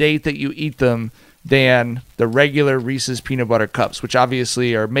to the date that you eat them than the regular Reese's peanut butter cups, which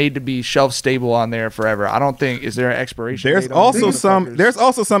obviously are made to be shelf stable on there forever. I don't think is there an expiration date on there's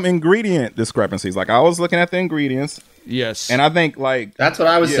also some ingredient discrepancies. Like I was looking at the ingredients. Yes. And I think like that's what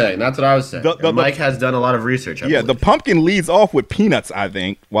I was saying. Mike has done a lot of research. I believe. The pumpkin leads off with peanuts, I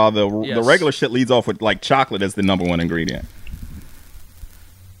think, while the regular shit leads off with like chocolate as the number one ingredient.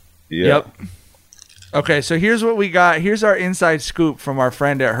 Yeah. Yep. Okay, so here's what we got. Here's our inside scoop from our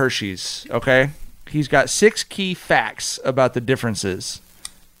friend at Hershey's, okay? He's got 6 key facts about the differences.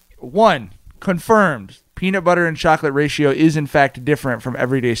 1, confirmed. Peanut butter and chocolate ratio is in fact different from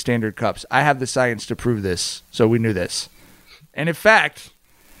everyday standard cups. I have the science to prove this, so we knew this. And in fact,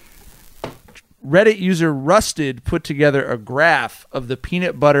 Reddit user Rusted put together a graph of the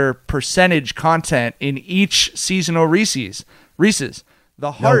peanut butter percentage content in each seasonal Reese's.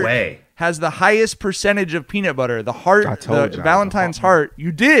 The heart has the highest percentage of peanut butter. The heart, the Valentine's heart,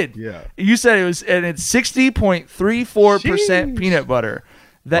 you did. Yeah. You said it was, and it's 60.34% peanut butter.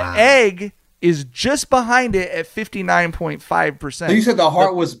 The egg is just behind it at 59.5%. So you said the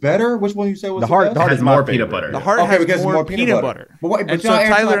heart was better? Which one you said was the heart? best? The heart has more peanut butter. The heart has more peanut butter. But so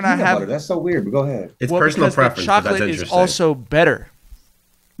Tyler and I have. That's so weird. But go ahead. It's personal preference. The chocolate is also better.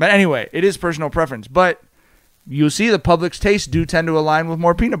 But anyway, it is personal preference. But you'll see the public's tastes do tend to align with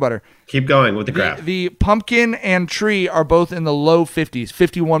more peanut butter. Keep going with the graph. The pumpkin and tree are both in the low 50s,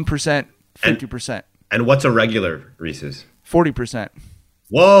 51%, 50%. And what's a regular Reese's? 40%.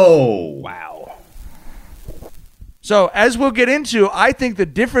 Whoa. Wow. So as we'll get into, I think the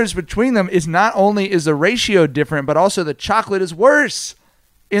difference between them is not only is the ratio different, but also the chocolate is worse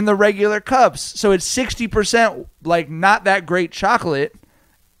in the regular cups. So it's 60% like not that great chocolate.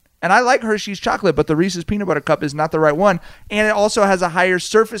 And I like Hershey's chocolate, but the Reese's peanut butter cup is not the right one. And it also has a higher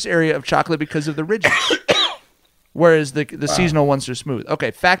surface area of chocolate because of the ridges. Whereas the seasonal ones are smooth.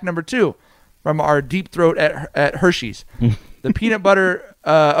 Okay, fact number 2 from our deep throat at Hershey's. The peanut butter, he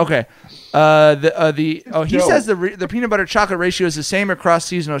says the peanut butter chocolate ratio is the same across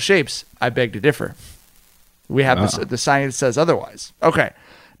seasonal shapes. I beg to differ. We have the science says otherwise. Okay,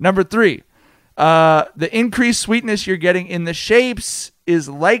 number 3. The increased sweetness you're getting in the shapes is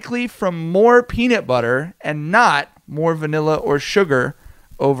likely from more peanut butter and not more vanilla or sugar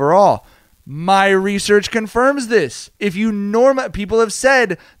overall. My research confirms this. If you people have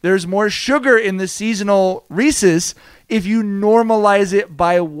said there's more sugar in the seasonal Reese's. If you normalize it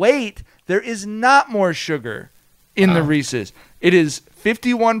by weight, there is not more sugar in the Reese's. It is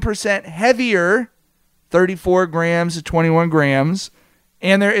 51% heavier, 34 grams to 21 grams.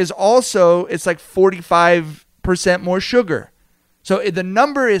 And there is also, it's like 45% more sugar. So the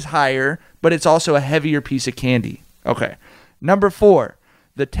number is higher, but it's also a heavier piece of candy. Okay. Number 4,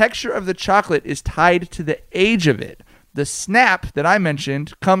 the texture of the chocolate is tied to the age of it. The snap that I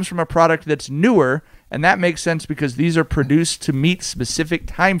mentioned comes from a product that's newer, and that makes sense because these are produced to meet specific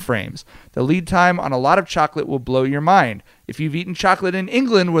time frames. The lead time on a lot of chocolate will blow your mind. If you've eaten chocolate in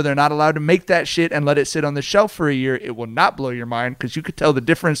England where they're not allowed to make that shit and let it sit on the shelf for a year, it will not blow your mind because you could tell the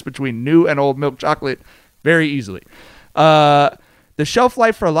difference between new and old milk chocolate very easily. The shelf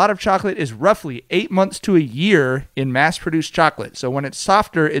life for a lot of chocolate is roughly 8 months to a year in mass-produced chocolate. So when it's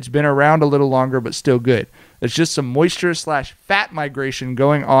softer, it's been around a little longer, but still good. There's just some moisture/fat migration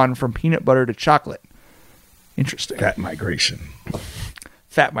going on from peanut butter to chocolate. Interesting. Fat migration.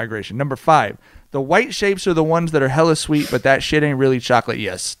 Fat migration. Number 5. The white shapes are the ones that are hella sweet, but that shit ain't really chocolate.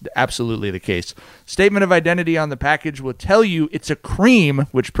 Yes, absolutely the case. Statement of identity on the package will tell you it's a cream,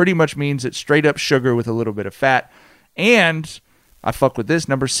 which pretty much means it's straight up sugar with a little bit of fat. And I fuck with this.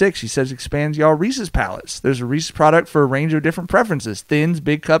 Number 6, he says expands y'all Reese's palettes. There's a Reese's product for a range of different preferences. Thins,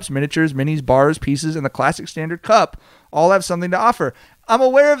 big cups, miniatures, minis, bars, pieces, and the classic standard cup all have something to offer. I'm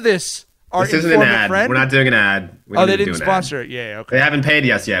aware of this. This isn't an ad. We're not doing an ad. They didn't sponsor it. Yeah, okay. They haven't paid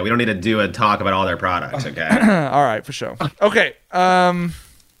us yet. We don't need to do a talk about all their products, okay? All right, for sure. Okay,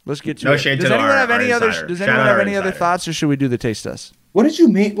 let's get to it. No shade to our insider. Does anyone have any other thoughts, or should we do the taste test? What did you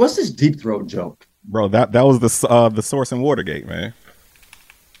mean? What's this deep throat joke? Bro, that was the source in Watergate, man.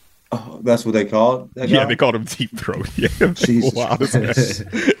 Oh, that's what they called it? Yeah, they called him deep throat. Yeah, Jesus wow, Christ.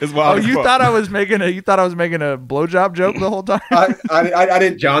 Oh, you thought I was making a blowjob joke the whole time? I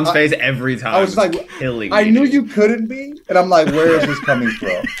didn't. John's face every time. I was like, killing I me. knew you couldn't be, and I'm like, where is this coming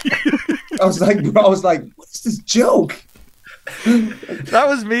from? I was like, what's this joke? That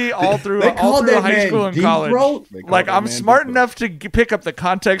was me all through high school and college. Like, I'm smart enough to pick up the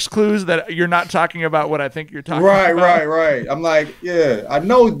context clues that you're not talking about what I think you're talking about. Right. I'm like, yeah, I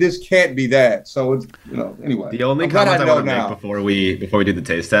know this can't be that. So it's, anyway. The only comment I want to make before we do the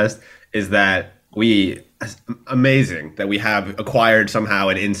taste test is that amazing that we have acquired somehow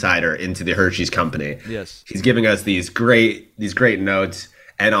an insider into the Hershey's company. Yes. He's giving us these great notes.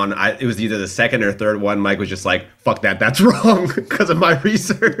 And it was either the second or third one, Mike was just like, fuck that, that's wrong because of my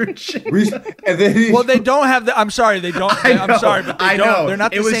research. And then well, they don't have the, I'm sorry, they don't, I'm sorry, but they don't, they're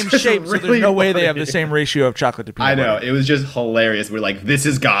not the same shape, really so there's no way funny. they have the same ratio of chocolate to peanut butter. I know, it was just hilarious. We're like, this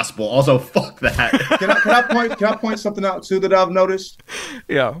is gospel. Also, fuck that. Can I point something out too that I've noticed?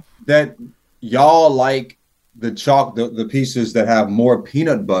 Yeah. That y'all like the pieces that have more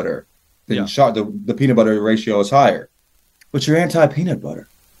peanut butter than the peanut butter ratio is higher. But you're anti-peanut butter.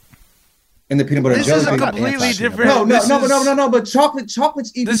 And the peanut butter this jelly. This is a completely different. No. But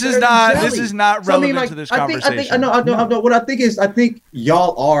chocolate's even. This is not relevant to this conversation. I know. What I think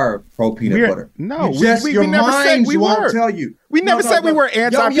y'all are pro peanut butter. No, we never said we were. Tell you. We never said we were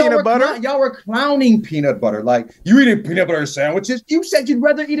anti-peanut butter. Y'all were clowning peanut butter. Like, you eating peanut butter sandwiches. You said you'd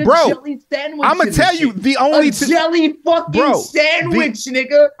rather eat a jelly sandwich. I'm going to tell you, the only jelly fucking sandwich,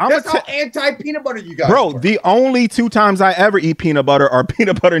 nigga. That's how anti-peanut butter you guys are. The only 2 times I ever eat peanut butter are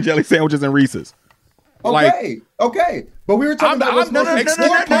peanut butter and jelly sandwiches and Reese's. Okay. But we were talking about part of me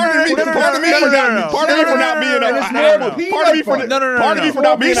for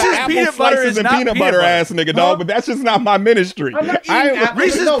not being an apple slices and peanut butter ass nigga, dog. But that's just not my ministry.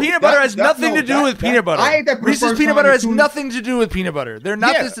 Reese's peanut butter has nothing to do with peanut butter. Reese's peanut butter has nothing to do with peanut butter. They're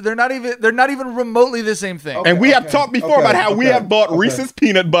not. They're not even remotely the same thing. And we have talked before about how we have bought Reese's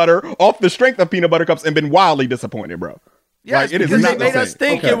peanut butter off the strength of peanut butter cups and been wildly disappointed, bro. Yes, like, because they made us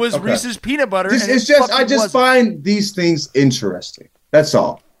think it was Reese's peanut butter. I just find these things interesting. That's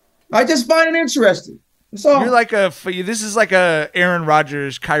all. I just find it interesting. That's all. You're like this is like a Aaron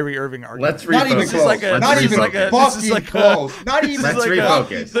Rodgers, Kyrie Irving argument. Let's refocus. Not even close. Not even Let's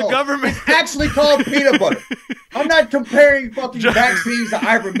refocus. The government actually called peanut butter. I'm not comparing fucking vaccines to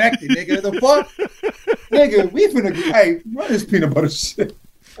ivermectin, nigga. The fuck, nigga. We finna run this peanut butter shit.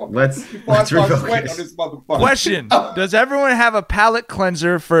 Let's refocus. Question: does everyone have a palate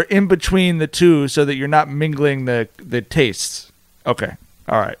cleanser for in between the two so that you're not mingling the tastes? Okay.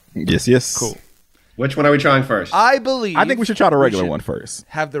 All right. Yes. Cool. Which one are we trying first? I believe. I think we should try the regular one first.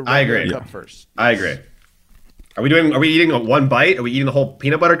 Have the I regular agree. cup first. I agree. Are we eating a one bite? Are we eating the whole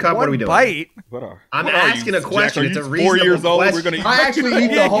peanut butter cup? What are we doing? Bite? I'm asking a question. It's a Jack, are you 4 reasonable years old? question. We're gonna eat. I actually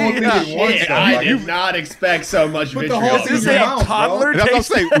eat the whole thing in one Shit, shot. I Like, did not expect so much Put the vitriol. whole thing in your mouth, toddler bro. That's what I'm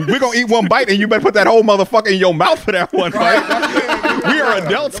saying. We're gonna eat one bite, and you better put that whole motherfucker in your mouth for that one bite. We are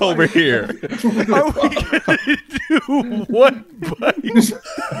adults over here. Are we gonna do one bite? Do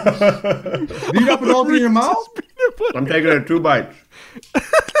you not put the whole thing in your mouth? I'm taking a 2 bites.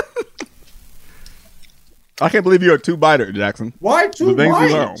 I can't believe you're a 2-biter, Jackson. Why 2 The things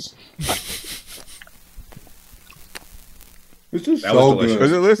you bites? This is That so was good.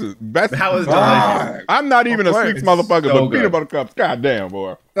 delicious. Listen, that's, That was God. delicious. I'm not even a sweet motherfucker, so but good. peanut butter cups, god damn,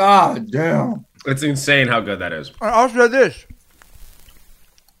 boy. God damn. It's insane how good that is. I also said this.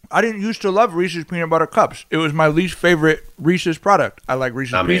 I didn't used to love Reese's peanut butter cups. It was my least favorite Reese's product. I like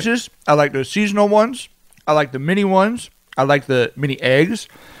Reese's Not me. Pieces. I like the seasonal ones. I like the mini ones. I like the mini eggs.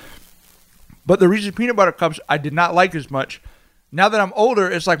 But the Reese's peanut butter cups, I did not like as much. Now that I'm older,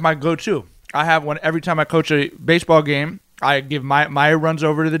 it's like my go-to. I have one every time I coach a baseball game. I give Maya runs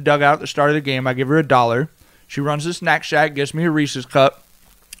over to the dugout at the start of the game. I give her $1. She runs the snack shack, gets me a Reese's cup,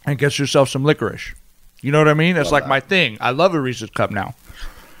 and gets herself some licorice. You know what I mean? That's like my thing. I love a Reese's cup now.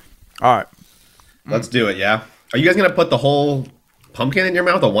 All right. Let's do it, yeah? Are you guys going to put the whole pumpkin in your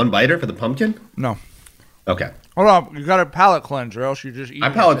mouth, a 1-biter for the pumpkin? No. Okay. Hold on. You got to palate cleanse or else you just eat. I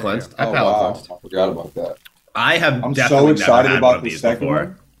palate cleansed. I Oh, palate wow. cleansed. I forgot about that. I have I'm definitely so excited never had about one of the these second before.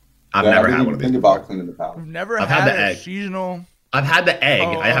 one. I've Yeah, never I had didn't one of even these think about before. cleaning the palate. I've never I've had had the a egg. seasonal. I've had the egg.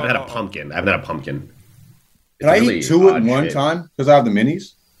 Oh, I haven't had a oh, oh. pumpkin. I haven't had a pumpkin. Can I really eat 2 at odd one shape. time? Because I have the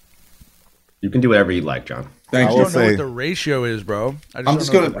minis. You can do whatever you like, John. Thank I you. don't know what the ratio is, bro. I'm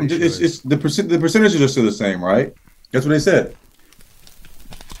just gonna. It's the percentages are still the same, right? That's what they said.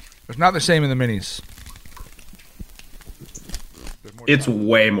 It's not the same in the minis. It's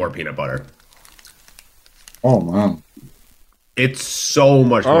way more peanut butter. Oh man, it's so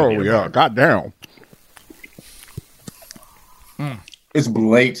much more. Oh peanut yeah, butter. goddamn. It's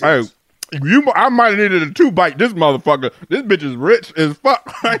blatant. Hey, I might have needed a 2-bite. This motherfucker, this bitch is rich as fuck.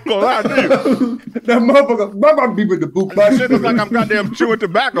 I ain't gonna lie to you. That motherfucker, my mom be with the boot. This shit looks like I'm goddamn chewing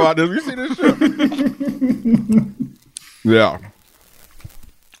tobacco out there. You see this shit? Yeah.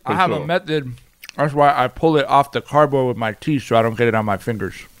 I have a method. That's why I pull it off the cardboard with my teeth so I don't get it on my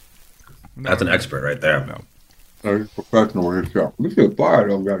fingers. That's an expert right there. No. Oh, he's professional with his show. This shit fire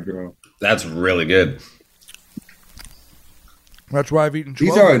though, goddamn. That's really good. That's why I've eaten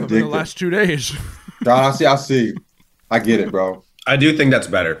 12 These are of them in the addictive. last 2 days. John, I see. I get it, bro. I do think that's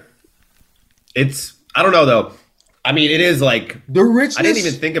better. It's, I don't know though. I mean, it is like the richness. I didn't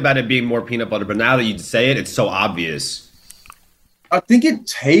even think about it being more peanut butter, but now that you say it, it's so obvious. I think it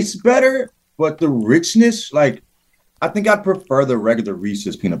tastes better, but the richness, like, I think I'd prefer the regular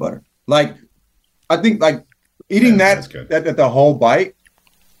Reese's peanut butter. Like, I think like eating that the whole bite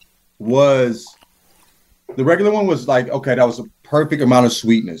was the regular one was like, okay, that was a perfect amount of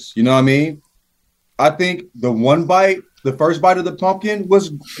sweetness. You know what I mean? I think the one bite, the first bite of the pumpkin was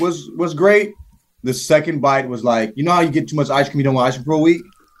great. The second bite was like, you know how you get too much ice cream, you don't want ice cream for a week?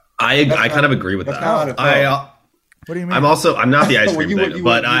 I kind of agree with that. What do you mean? I'm not the ice Well, cream you would- thing, you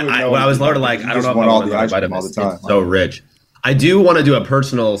but would- you would I know when I was you learning, like like, it. You I don't just know if want I all want the another ice bite cream of all this. the time. It's so rich. I do want to do a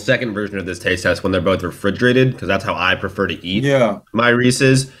personal second version of this taste test when they're both refrigerated because that's how I prefer to eat my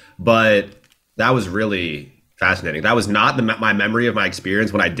Reese's. But that was really fascinating. That was not my memory of my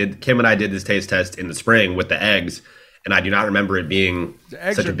experience when Kim and I did this taste test in the spring with the eggs, and I do not remember it being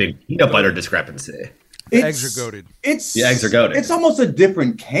such a big peanut butter discrepancy. The eggs are goated. The eggs are goated. It's almost a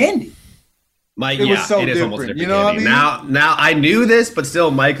different candy. Mike, It was yeah, so it is almost a different, different you know what candy. I mean? Now I knew this, but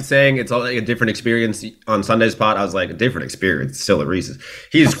still, Mike saying it's like a different experience on Sunday's pot. I was like, a different experience, still a Reese's.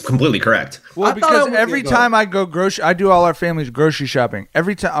 He's completely correct. Well, because every time I go I do all our family's grocery shopping.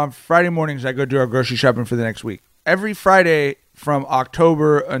 Every time on Friday mornings, I go do our grocery shopping for the next week. Every Friday from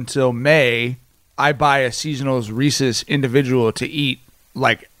October until May, I buy a seasonal's Reese's individual to eat.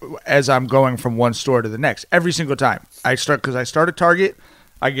 Like as I'm going from one store to the next, every single time I start at Target.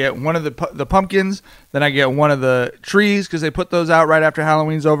 I get one of the pumpkins, then I get one of the trees because they put those out right after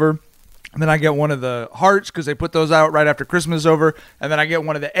Halloween's over. And then I get one of the hearts because they put those out right after Christmas is over. And then I get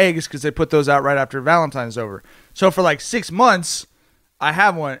one of the eggs because they put those out right after Valentine's over. So for like 6 months, I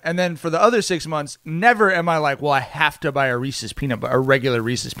have one. And then for the other 6 months, never am I like, well, I have to buy a regular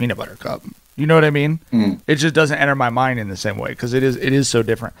Reese's peanut butter cup. You know what I mean? It just doesn't enter my mind in the same way because it is so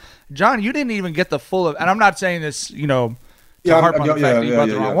different. John, you didn't even get the full of, and I'm not saying this, to harp on the fact that you bought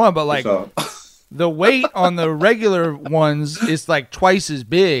the wrong one, but like the weight on the regular ones is like twice as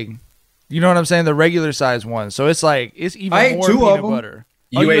big You know what I'm saying? The regular size one. So it's like it's even I ate more two peanut of them. butter.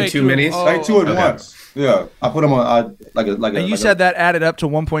 You ate two minis? I ate two at once. Yeah, I put them on And you said that added up to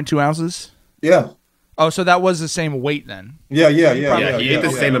 1.2 ounces? Yeah. Oh, so that was the same weight then? Yeah. He ate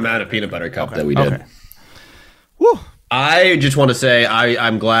the same amount of peanut butter cup that we did. Okay. Woo. I just want to say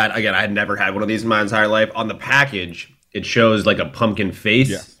I'm glad. Again, I had never had one of these in my entire life. On the package, it shows like a pumpkin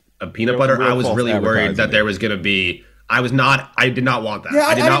face of peanut butter. I was really worried that there was going to be. I did not want that. Yeah,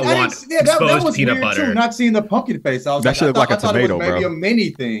 I did not want exposed that was peanut weird butter. Too, not seeing the pumpkin face. I was That should look like a tomato, it was maybe bro. a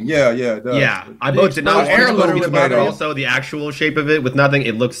mini thing. Yeah, it does. Yeah, I both did not want heirloom peanut butter, but tomato. also the actual shape of it with nothing.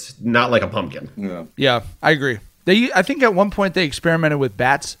 It looks not like a pumpkin. Yeah, I agree. I think at one point they experimented with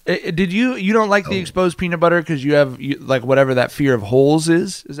bats. Did you don't like the exposed peanut butter because you have like whatever that fear of holes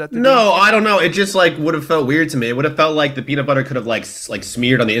is? Is that the No, I don't know. It just like would have felt weird to me. It would have felt like the peanut butter could have like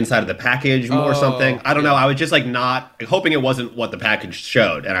smeared on the inside of the package more or something. I don't know. I was just like not hoping it wasn't what the package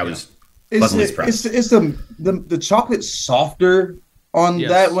showed, and I was pleasantly surprised. Is the chocolate softer on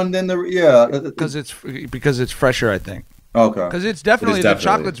that one than because it's fresher, I think. Okay. Because it's definitely the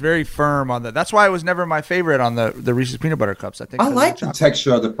chocolate's very firm on that. That's why it was never my favorite on the Reese's peanut butter cups. I think I like the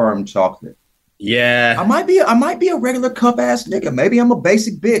texture of the firm chocolate. Yeah. I might be a regular cup ass nigga. Maybe I'm a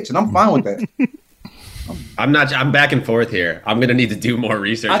basic bitch, and I'm fine with that. I'm back and forth here. I'm gonna need to do more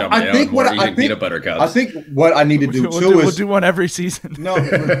research on my own. Eating peanut butter cups. I think what I need to do we'll do one every season. No,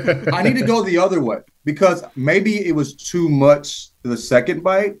 I need to go the other way because maybe it was too much the second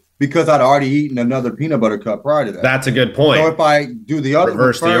bite. Because I'd already eaten another peanut butter cup prior to that. That's a good point. So if I do the other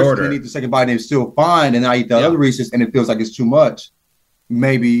Reverse one the first order. and eat the second bite and it's still fine, and I eat the other Reese's and it feels like it's too much,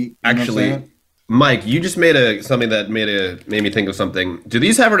 maybe. You Actually, Mike, you just made something that made me think of something. Do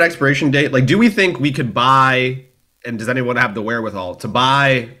these have an expiration date? Like, do we think we could buy, and does anyone have the wherewithal to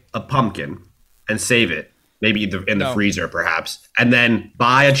buy a pumpkin and save it? Maybe in the freezer, perhaps, and then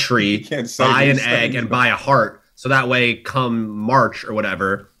buy a tree, buy an egg, and buy a heart. So that way, come March or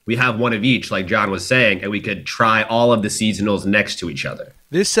whatever, we have one of each, like John was saying, and we could try all of the seasonals next to each other.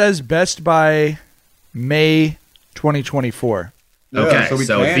 This says best by May 2024. Okay,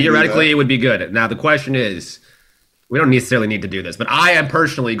 so theoretically it would be good. Now the question is, we don't necessarily need to do this, but I am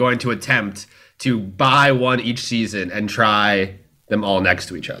personally going to attempt to buy one each season and try them all next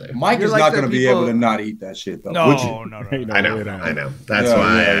to each other. Mike is not going to be able to not eat that shit, though. No. I know. That's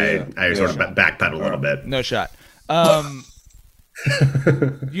why I sort of backpedal a little bit. No shot.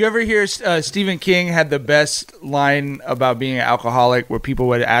 You ever hear Stephen King had the best line about being an alcoholic where people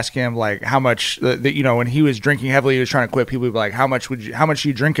would ask him like how much when he was drinking heavily, he was trying to quit, people would be like, how much do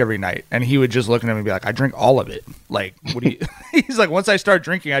you drink every night? And he would just look at him and be like, I drink all of it. Like, what do you he's like, once I start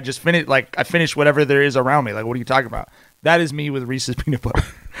drinking, I just finish whatever there is around me. Like, what are you talking about? That is me with Reese's peanut butter.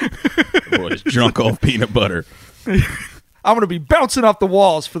 Boy, it's drunk off peanut butter. I'm gonna be bouncing off the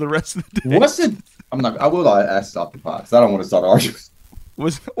walls for the rest of the day. What's it? I will ask off the pod because I don't want to start arguing.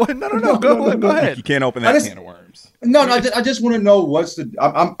 No. Go ahead. You can't open that can of worms. No, I just want to know what's the.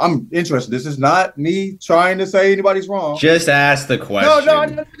 I'm interested. This is not me trying to say anybody's wrong. Just ask the question.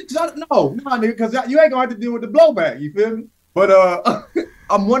 No, because you ain't gonna have to deal with the blowback. You feel me? But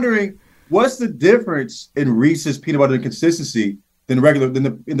I'm wondering what's the difference in Reese's peanut butter consistency than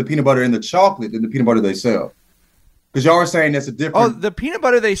the peanut butter in the chocolate than the peanut butter they sell. Because y'all are saying that's a different. Oh, the peanut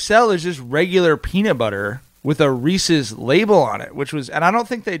butter they sell is just regular peanut butter with a Reese's label on it, and I don't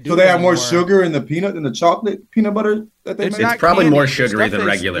think they do. So they have more sugar in the peanut than the chocolate peanut butter that they make? It's probably more sugary than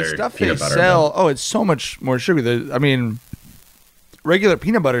regular peanut butter. Oh, it's so much more sugar. Regular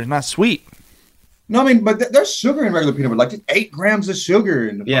peanut butter is not sweet. No, but there's sugar in regular peanut butter, like just 8 grams of sugar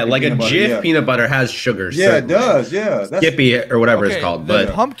in the like a Jif peanut butter has sugar. Yeah, it does. Yeah, Skippy or whatever it's called. The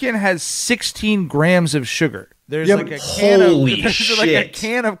But pumpkin has 16 grams of sugar. There's Yeah, like but a can holy of shit. like a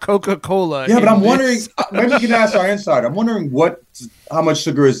can of Coca-Cola. Yeah, but I'm in wondering. this. Maybe we can ask our insider. I'm wondering how much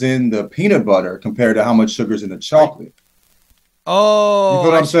sugar is in the peanut butter compared to how much sugar is in the chocolate. Oh, you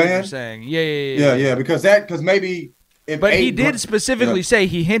feel what I'm I see what saying? you're saying. Yeah. Because maybe. But he did specifically say,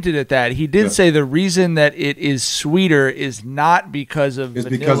 he hinted at that. He did say the reason that it is sweeter is not because of vanilla.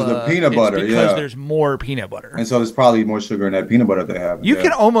 Because of the peanut butter. It's because there's more peanut butter. And so there's probably more sugar in that peanut butter they have. You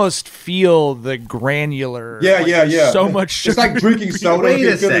can almost feel the granular. Yeah. So much sugar. It's like drinking soda. Wait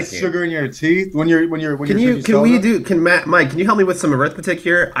You a feel the second. sugar in your teeth when you're drinking soda. Mike, can you help me with some arithmetic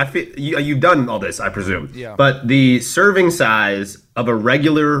here? I feel you've done all this, I presume. Yeah. But the serving size of a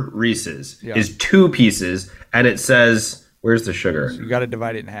regular Reese's is 2 pieces, and it says, where's the sugar? So you got to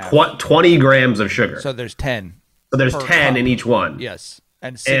divide it in half. 20 grams of sugar. So there's 10. So there's per 10 cup. in each one. Yes.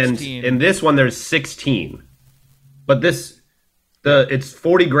 And 16. And in this one, there's 16. But it's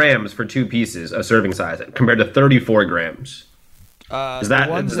 40 grams for 2 pieces of serving size compared to 34 grams. Does that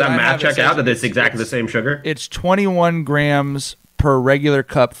math check out that it's exactly the same sugar? It's 21 grams per regular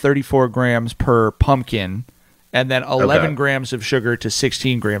cup, 34 grams per pumpkin, and then 11 grams of sugar to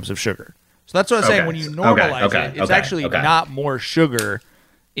 16 grams of sugar. So that's what I'm saying. When you normalize it, it's actually not more sugar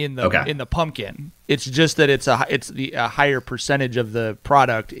in the pumpkin. It's just that a higher percentage of the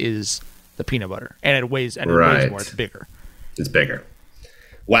product is the peanut butter, and it weighs more. It's bigger. It's bigger.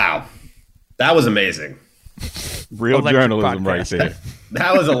 Wow, that was amazing. Real Electric journalism podcast. right there.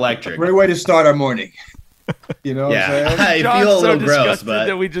 That was electric. Great way to start our morning. You know what I'm saying? I John's feel a little so gross, disgusted but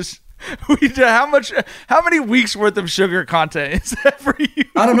that how many weeks worth of sugar content is that for you?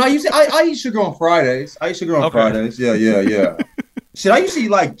 I don't know. I eat sugar on Fridays. Fridays. Yeah. Shit, I used to eat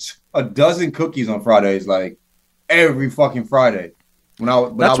like a dozen cookies on Fridays, like every fucking Friday. When I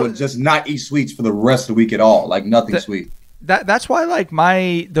would just not eat sweets for the rest of the week at all, like nothing sweet. That's why, like,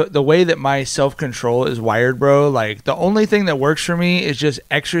 the way that my self-control is wired, bro, like the only thing that works for me is just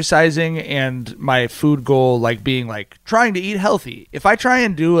exercising and my food goal, like being like trying to eat healthy. If I try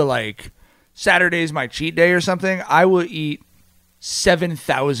and do Saturday's my cheat day or something, I will eat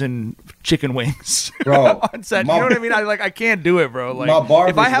 7,000 chicken wings, bro. on set. You know what I mean? I can't do it, bro. Like, my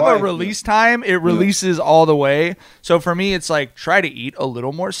barber's if I have wife, a release time, it releases all the way. So for me, it's like try to eat a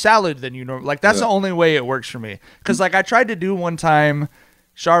little more salad than you know. Like that's the only way it works for me. Because like I tried to do one time.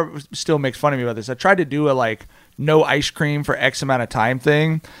 Char still makes fun of me about this. I tried to do a no ice cream for X amount of time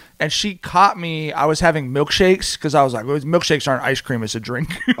thing. And she caught me. I was having milkshakes because I was like, milkshakes aren't ice cream, it's a drink.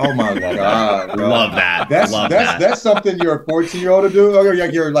 Oh my God, bro. Love that. That's something you're a 14-year-old to do. Or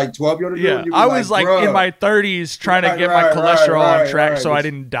you're like 12-year-old to do. Yeah, I was in my 30s trying to get my cholesterol on track so I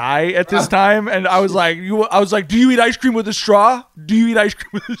didn't die at this time. And I was like, do you eat ice cream with a straw? Do you eat ice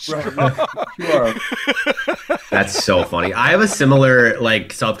cream with a straw? That's so funny. I have a similar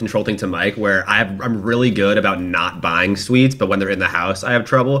self-control thing to Mike where I'm really good about not buying sweets, but when they're in the house, I have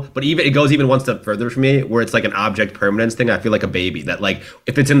trouble. But it goes even one step further for me, where it's like an object permanence thing. I feel like a baby that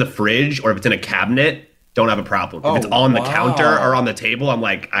if it's in the fridge or if it's in a cabinet, don't have a problem. If it's on the counter or on the table, I'm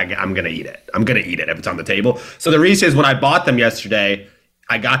like, I'm gonna eat it. I'm gonna eat it if it's on the table. So the Reese's, when I bought them yesterday,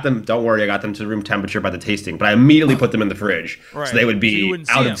 I got them. Don't worry, I got them to room temperature by the tasting, but I immediately put them in the fridge so they would be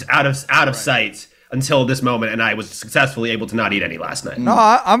out of sight until this moment, and I was successfully able to not eat any last night. No,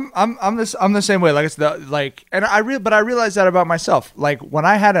 I'm the same way. But I realized that about myself. Like when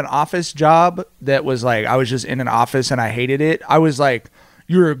I had an office job that was I was just in an office and I hated it. I was like,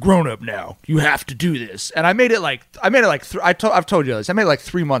 you're a grown up now. You have to do this. And I made it I've told you this. I made it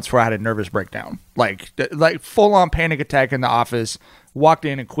 3 months before I had a nervous breakdown, like full on panic attack in the office. Walked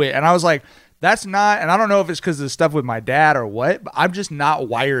in and quit, and I was like, that's not, and I don't know if it's because of the stuff with my dad or what, but I'm just not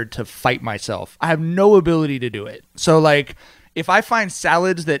wired to fight myself. I have no ability to do it. So if I find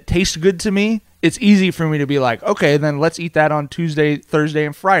salads that taste good to me, it's easy for me to be like, okay, then let's eat that on Tuesday, Thursday,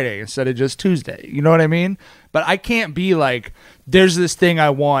 and Friday instead of just Tuesday. You know what I mean? But I can't be like, there's this thing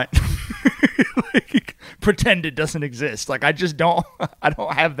I want. Pretend it doesn't exist. I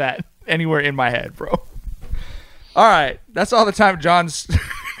don't have that anywhere in my head, bro. All right. That's all the time John's...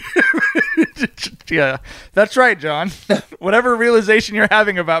 Yeah, that's right, John. Whatever realization you're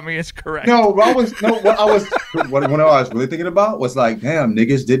having about me is correct. What I was really thinking about was damn,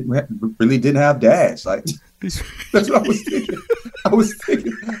 niggas didn't have dads. That's what I was thinking. I was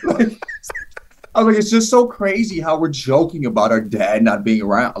like, it's just so crazy how we're joking about our dad not being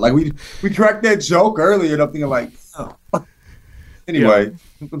around. We cracked that joke earlier, and I'm thinking oh. Anyway,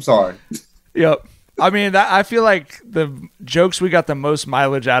 I'm sorry. Yep. I mean, I feel like the jokes we got the most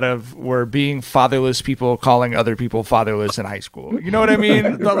mileage out of were being fatherless people calling other people fatherless in high school. You know what I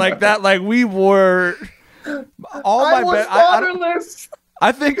mean? But we were all my fatherless.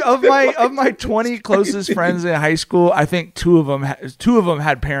 I think of my 20 closest friends in high school, I think two of them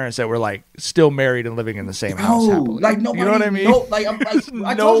had parents that were still married and living in the same house. Happily. Nobody, you know what I mean?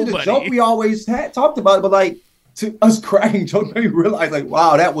 I told you the joke we always talked about, but to us cracking jokes made me realize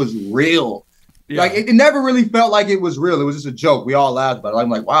wow, that was real. Yeah. It never really felt like it was real. It was just a joke. We all laughed about it. I'm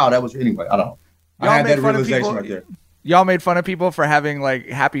like, wow, that was anyway. I don't know. I had that realization right there. Y'all made fun of people for having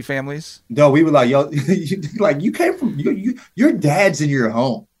happy families. No, we were yo, you came from your dad's in your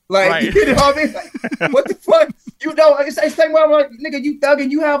home. Right. You know what I mean? What the fuck? It's the same way I'm like, nigga, you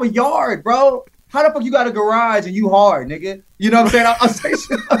thugging, you have a yard, bro. How the fuck you got a garage and you hard, nigga? You know what I'm saying? I'll say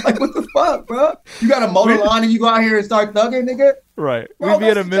shit. I'm like, what the fuck, bro? You got a motor line and you go out here and start thugging, nigga? Right. We'd be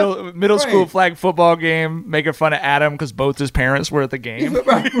at a middle school flag football game making fun of Adam because both his parents were at the game.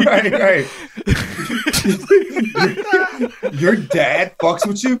 Right. Your dad fucks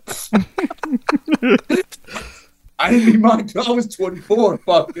with you? I didn't mean mine until I was 24.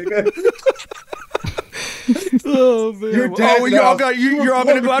 Fuck, nigga. Oh man! Your dad Oh, and you're I all, was- you're all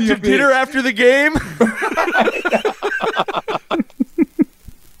gonna go out to dinner after the game.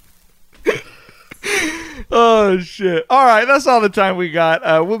 Oh shit! All right, that's all the time we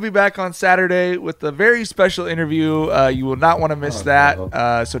got. We'll be back on Saturday with a very special interview. You will not want to miss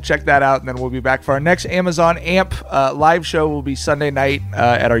that. So check that out, and then we'll be back for our next Amazon AMP live show. Will be Sunday night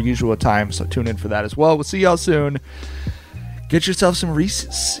at our usual time. So tune in for that as well. We'll see y'all soon. Get yourself some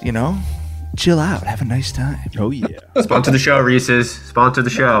Reese's. Chill out. Have a nice time. Oh yeah. Sponsor the show, Reese's. Sponsor the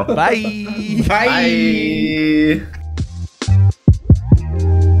show. Bye. Bye.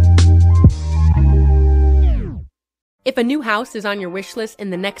 If a new house is on your wish list in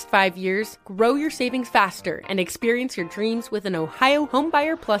the next 5 years, grow your savings faster and experience your dreams with an Ohio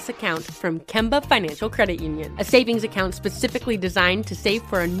Homebuyer Plus account from Kemba Financial Credit Union. A savings account specifically designed to save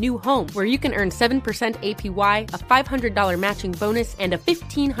for a new home where you can earn 7% APY, a $500 matching bonus, and a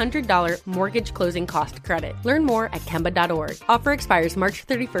 $1,500 mortgage closing cost credit. Learn more at Kemba.org. Offer expires March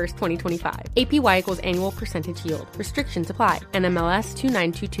 31st, 2025. APY equals annual percentage yield. Restrictions apply. NMLS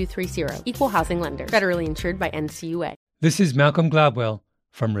 292230. Equal housing lender. Federally insured by NCUA. This is Malcolm Gladwell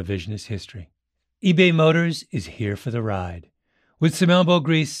from Revisionist History. eBay Motors is here for the ride. With some elbow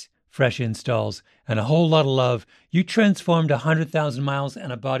grease, fresh installs, and a whole lot of love, you transformed 100,000 miles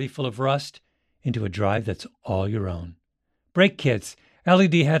and a body full of rust into a drive that's all your own. Brake kits,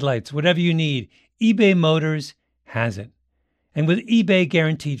 LED headlights, whatever you need, eBay Motors has it. And with eBay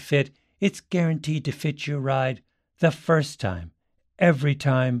Guaranteed Fit, it's guaranteed to fit your ride the first time, every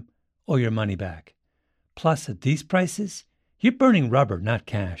time, or your money back. Plus, at these prices, you're burning rubber, not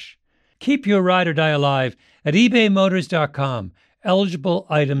cash. Keep your ride or die alive at ebaymotors.com. Eligible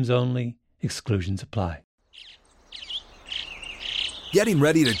items only. Exclusions apply. Getting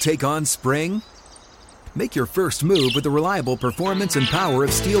ready to take on spring? Make your first move with the reliable performance and power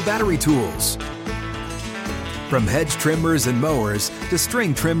of Steel battery tools. From hedge trimmers and mowers to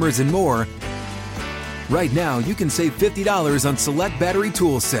string trimmers and more, right now you can save $50 on select battery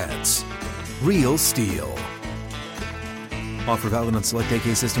tool sets. Real Steel. Offer valid on select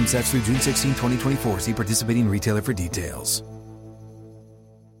AK system sets through June 16, 2024. See participating retailer for details.